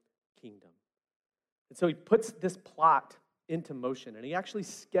whole kingdom. And so he puts this plot into motion, and he actually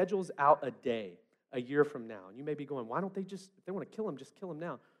schedules out a day, a year from now. And you may be going, why don't they just, if they want to kill him, just kill him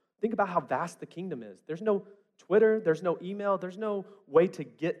now. Think about how vast the kingdom is. There's no Twitter, there's no email, there's no way to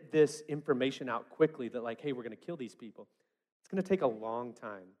get this information out quickly that like, hey, we're going to kill these people. It's going to take a long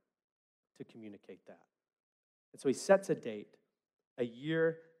time to communicate that. And so he sets a date, a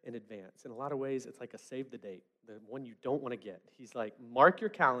year in advance. In a lot of ways, it's like a save the date, the one you don't want to get. He's like, mark your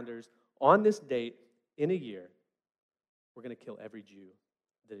calendars on this date in a year. We're going to kill every Jew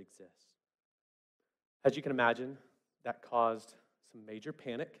that exists. As you can imagine, that caused some major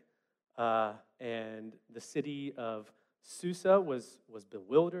panic, and the city of Susa was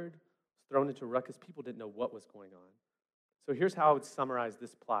bewildered, was thrown into a ruckus. People didn't know what was going on. So here's how I would summarize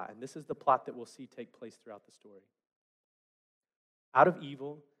this plot, and this is the plot that we'll see take place throughout the story. Out of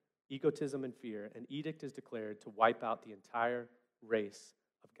evil, egotism, and fear, an edict is declared to wipe out the entire race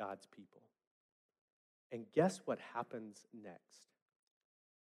of God's people. And guess what happens next?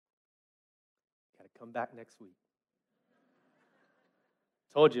 Got to come back next week.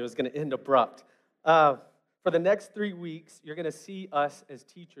 Told you it was going to end abrupt. For the next 3 weeks, you're going to see us as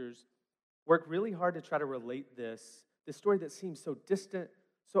teachers work really hard to try to relate this story that seems so distant,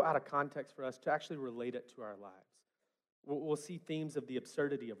 so out of context for us, to actually relate it to our lives. We'll see themes of the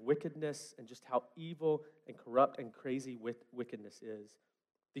absurdity of wickedness and just how evil and corrupt and crazy wickedness is,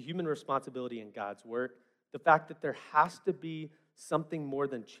 the human responsibility in God's work, the fact that there has to be something more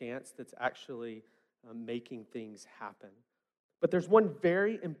than chance that's actually making things happen. But there's one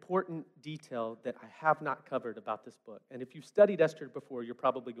very important detail that I have not covered about this book. And if you've studied Esther before, you're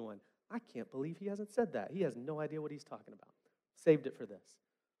probably going, I can't believe he hasn't said that. He has no idea what he's talking about. Saved it for this.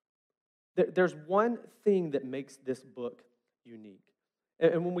 There's one thing that makes this book unique.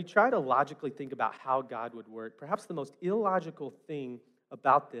 And when we try to logically think about how God would work, perhaps the most illogical thing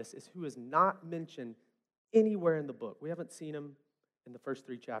about this is who is not mentioned anywhere in the book. We haven't seen him in the first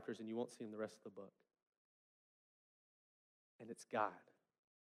 3 chapters, and you won't see him the rest of the book. And it's God.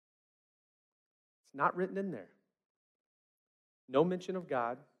 It's not written in there. No mention of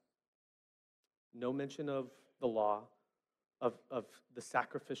God. No mention of the law, of the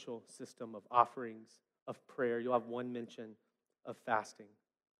sacrificial system, of offerings, of prayer. You'll have one mention of fasting.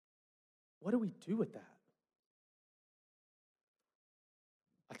 What do we do with that?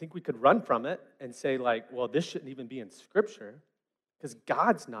 I think we could run from it and say, like, well, this shouldn't even be in Scripture because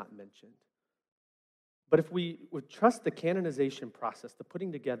God's not mentioned. But if we would trust the canonization process, the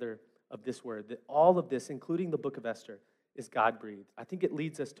putting together of this word, that all of this, including the book of Esther, is God-breathed, I think it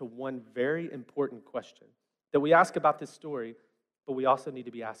leads us to one very important question that we ask about this story, but we also need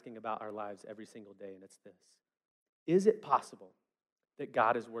to be asking about our lives every single day, and it's this. Is it possible that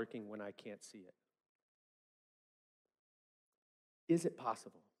God is working when I can't see it? Is it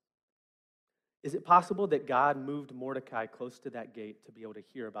possible? Is it possible that God moved Mordecai close to that gate to be able to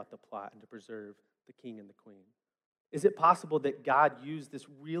hear about the plot and to preserve the king and the queen? Is it possible that God used this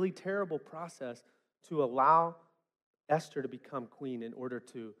really terrible process to allow Esther to become queen in order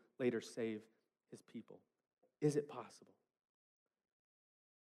to later save his people? Is it possible?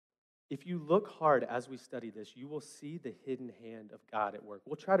 If you look hard as we study this, you will see the hidden hand of God at work.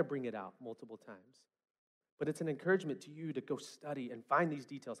 We'll try to bring it out multiple times. But it's an encouragement to you to go study and find these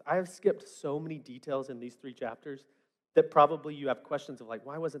details. I have skipped so many details in these 3 chapters that probably you have questions of like,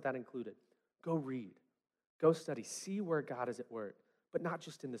 why wasn't that included? Go read. Go study. See where God is at work. But not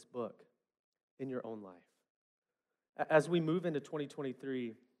just in this book, in your own life. As we move into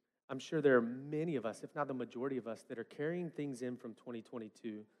 2023, I'm sure there are many of us, if not the majority of us, that are carrying things in from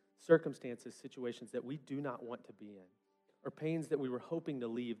 2022, circumstances, situations that we do not want to be in, or pains that we were hoping to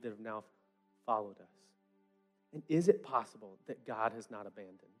leave that have now followed us. And is it possible that God has not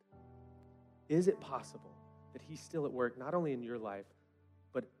abandoned? Is it possible that he's still at work, not only in your life,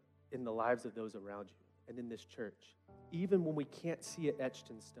 but in the lives of those around you and in this church? Even when we can't see it etched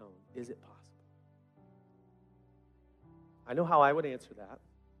in stone, is it possible? I know how I would answer that,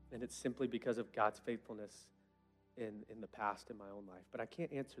 and it's simply because of God's faithfulness in the past in my own life. But I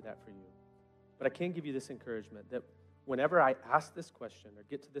can't answer that for you. But I can give you this encouragement that whenever I ask this question or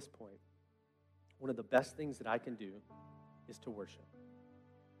get to this point, one of the best things that I can do is to worship.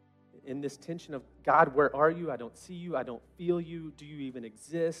 In this tension of, God, where are you? I don't see you. I don't feel you. Do you even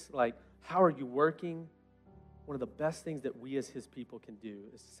exist? Like, how are you working? One of the best things that we as his people can do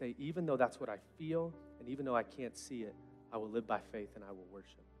is to say, even though that's what I feel, and even though I can't see it, I will live by faith and I will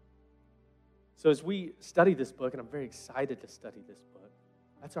worship. So as we study this book, and I'm very excited to study this book,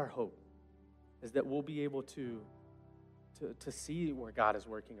 that's our hope, is that we'll be able to see where God is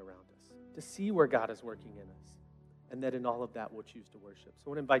working around us, to see where God is working in us, and that in all of that we'll choose to worship. So I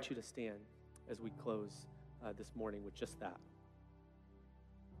want to invite you to stand as we close this morning with just that.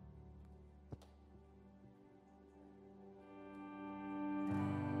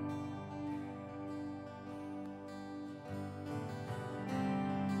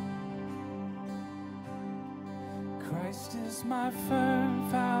 Christ is my firm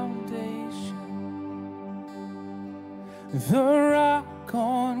foundation, the rock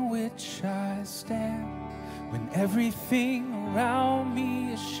on which I stand when everything around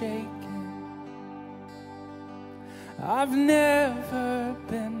me is shaking. I've never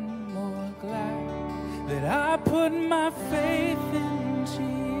been more glad that I put my faith in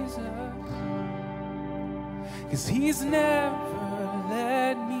Jesus, 'cause he's never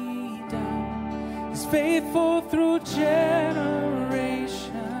let me down. He's faithful through generations.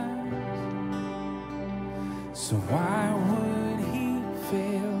 So why would he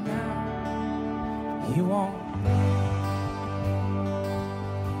fail now? He won't.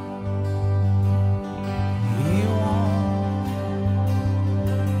 He won't.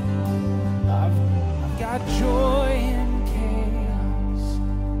 I've got joy in chaos.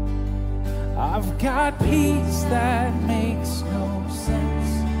 I've got peace that makes no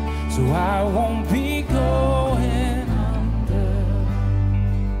sense. So I won't be going under.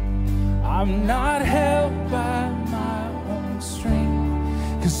 I'm not held by my own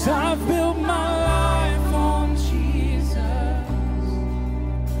strength, 'cause I've built my life on Jesus,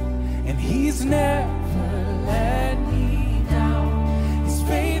 and he's never let me down. He's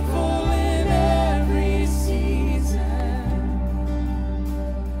faithful in every season.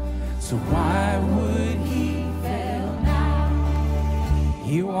 So why would he fail now?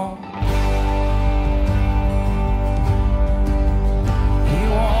 He won't. He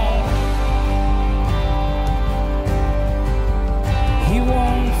won't. He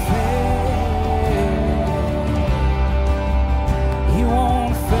won't fail. He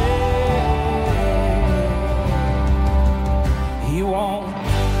won't fail. He won't.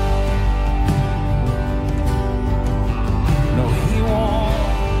 No, he won't.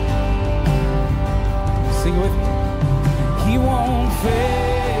 Sing it with me. He won't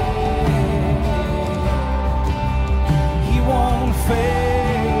fail. He won't fail.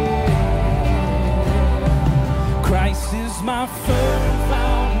 Christ is my firm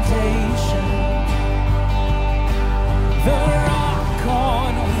foundation, the rock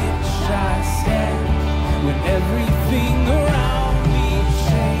on which I stand when everything around me is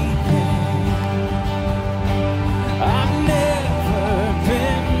shaking. I've never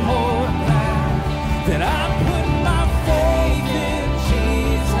been more glad that I put my faith in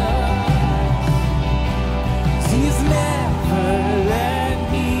Jesus. He's never let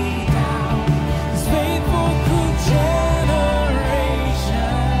me down. He's faithful through generations.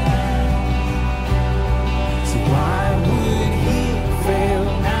 So why would he fail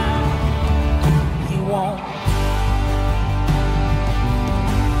now? He won't.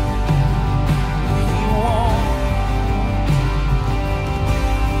 He won't.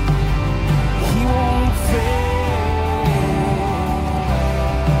 He won't fail.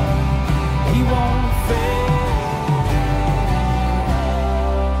 He won't fail.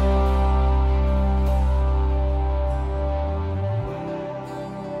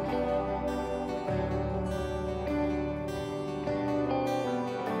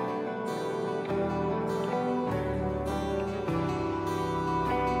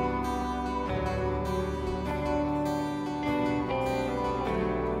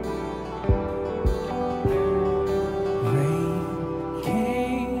 Rain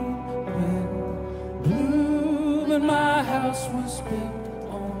came, wind blew, but my house was built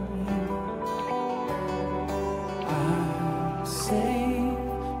on you. I'm safe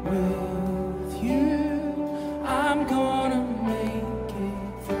with you. I'm gonna make it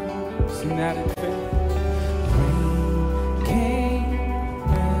through. Sing that in faith. Rain came,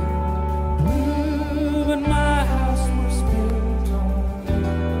 wind blew, but my house was built on you.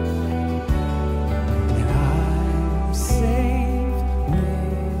 And I'm safe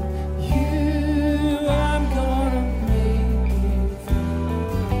with you. I'm gonna make it through.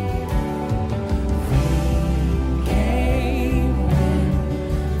 Rain came, wind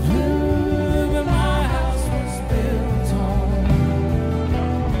blew, but my house was built on you.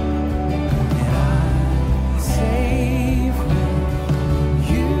 And I'm safe with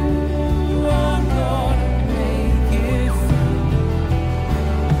you. I'm gonna make it through.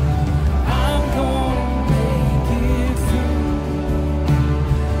 I'm gonna make it through.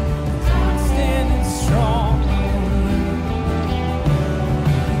 I'm standing strong on you.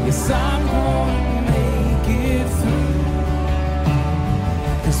 Yes, I'm gonna make it through.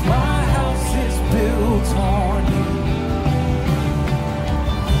 'Cause my house is built on you.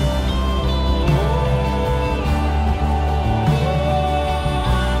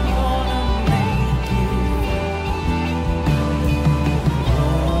 I'm gonna make it.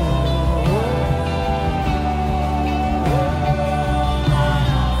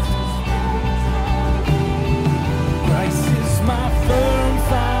 Christ is my firm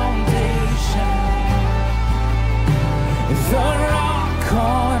foundation, the rock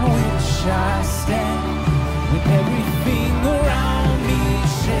on which I stand when everything around me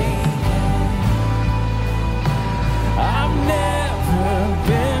is shaking. I've never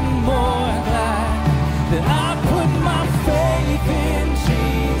been more glad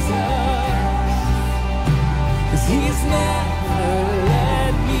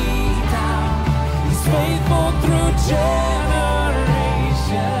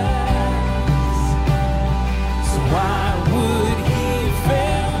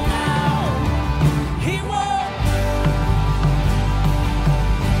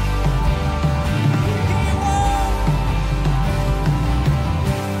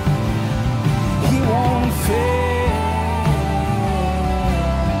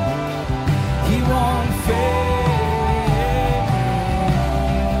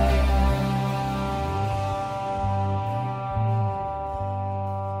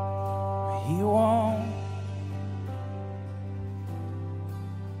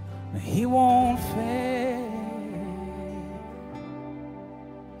He won't fail.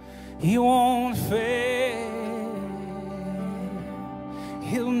 He won't fail.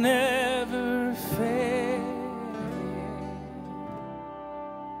 He'll never fail.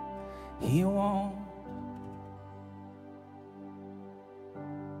 He won't.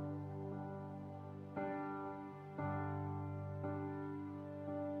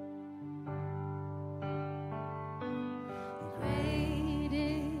 Great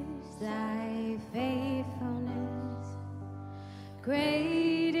is thy faithfulness.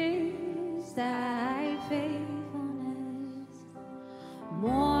 Great is thy faithfulness.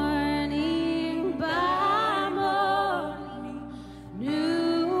 Morning by morning,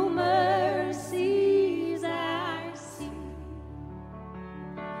 new mercies I see.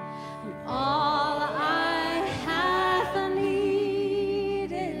 And all I have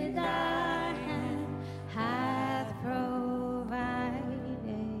needed, thy hand hath provided.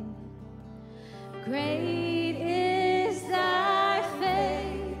 Great is thy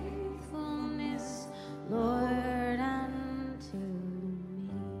faithfulness, Lord, unto me.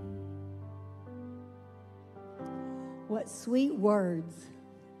 What sweet words.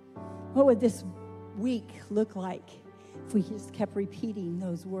 What would this week look like if we just kept repeating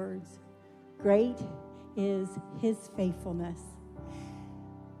those words? Great is his faithfulness.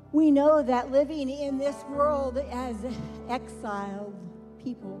 We know that living in this world as exiled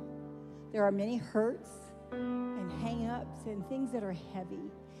people, there are many hurts and hang-ups and things that are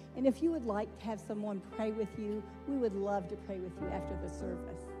heavy. And if you would like to have someone pray with you, we would love to pray with you after the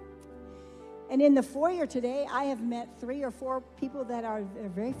service. And in the foyer today, I have met 3 or 4 people that are their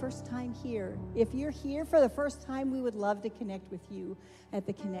very first time here. If you're here for the first time, we would love to connect with you at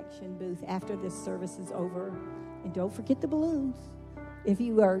the connection booth after this service is over. And don't forget the balloons. If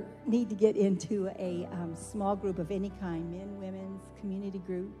you need to get into a small group of any kind, men, women's, community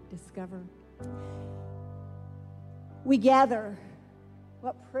group, Discover. We gather.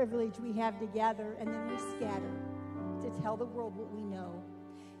 What privilege we have to gather, and then we scatter to tell the world what we know.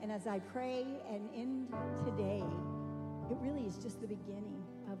 And as I pray and end today, it really is just the beginning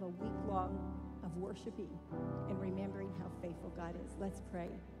of a week long of worshiping and remembering how faithful God is. Let's pray.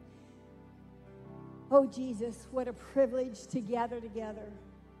 Oh, Jesus, what a privilege to gather together.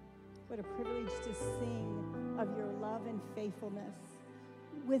 What a privilege to sing of your love and faithfulness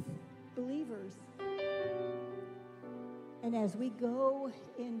with believers. And as we go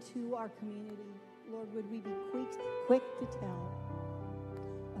into our community, Lord, would we be quick to tell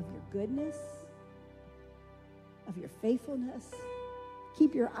of your goodness, of your faithfulness.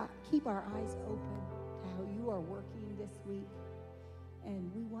 Keep our eyes open to how you are working this week,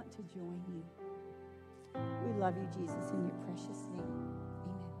 and we want to join you. We love you, Jesus, in your precious name.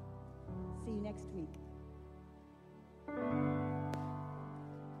 Amen. See you next week.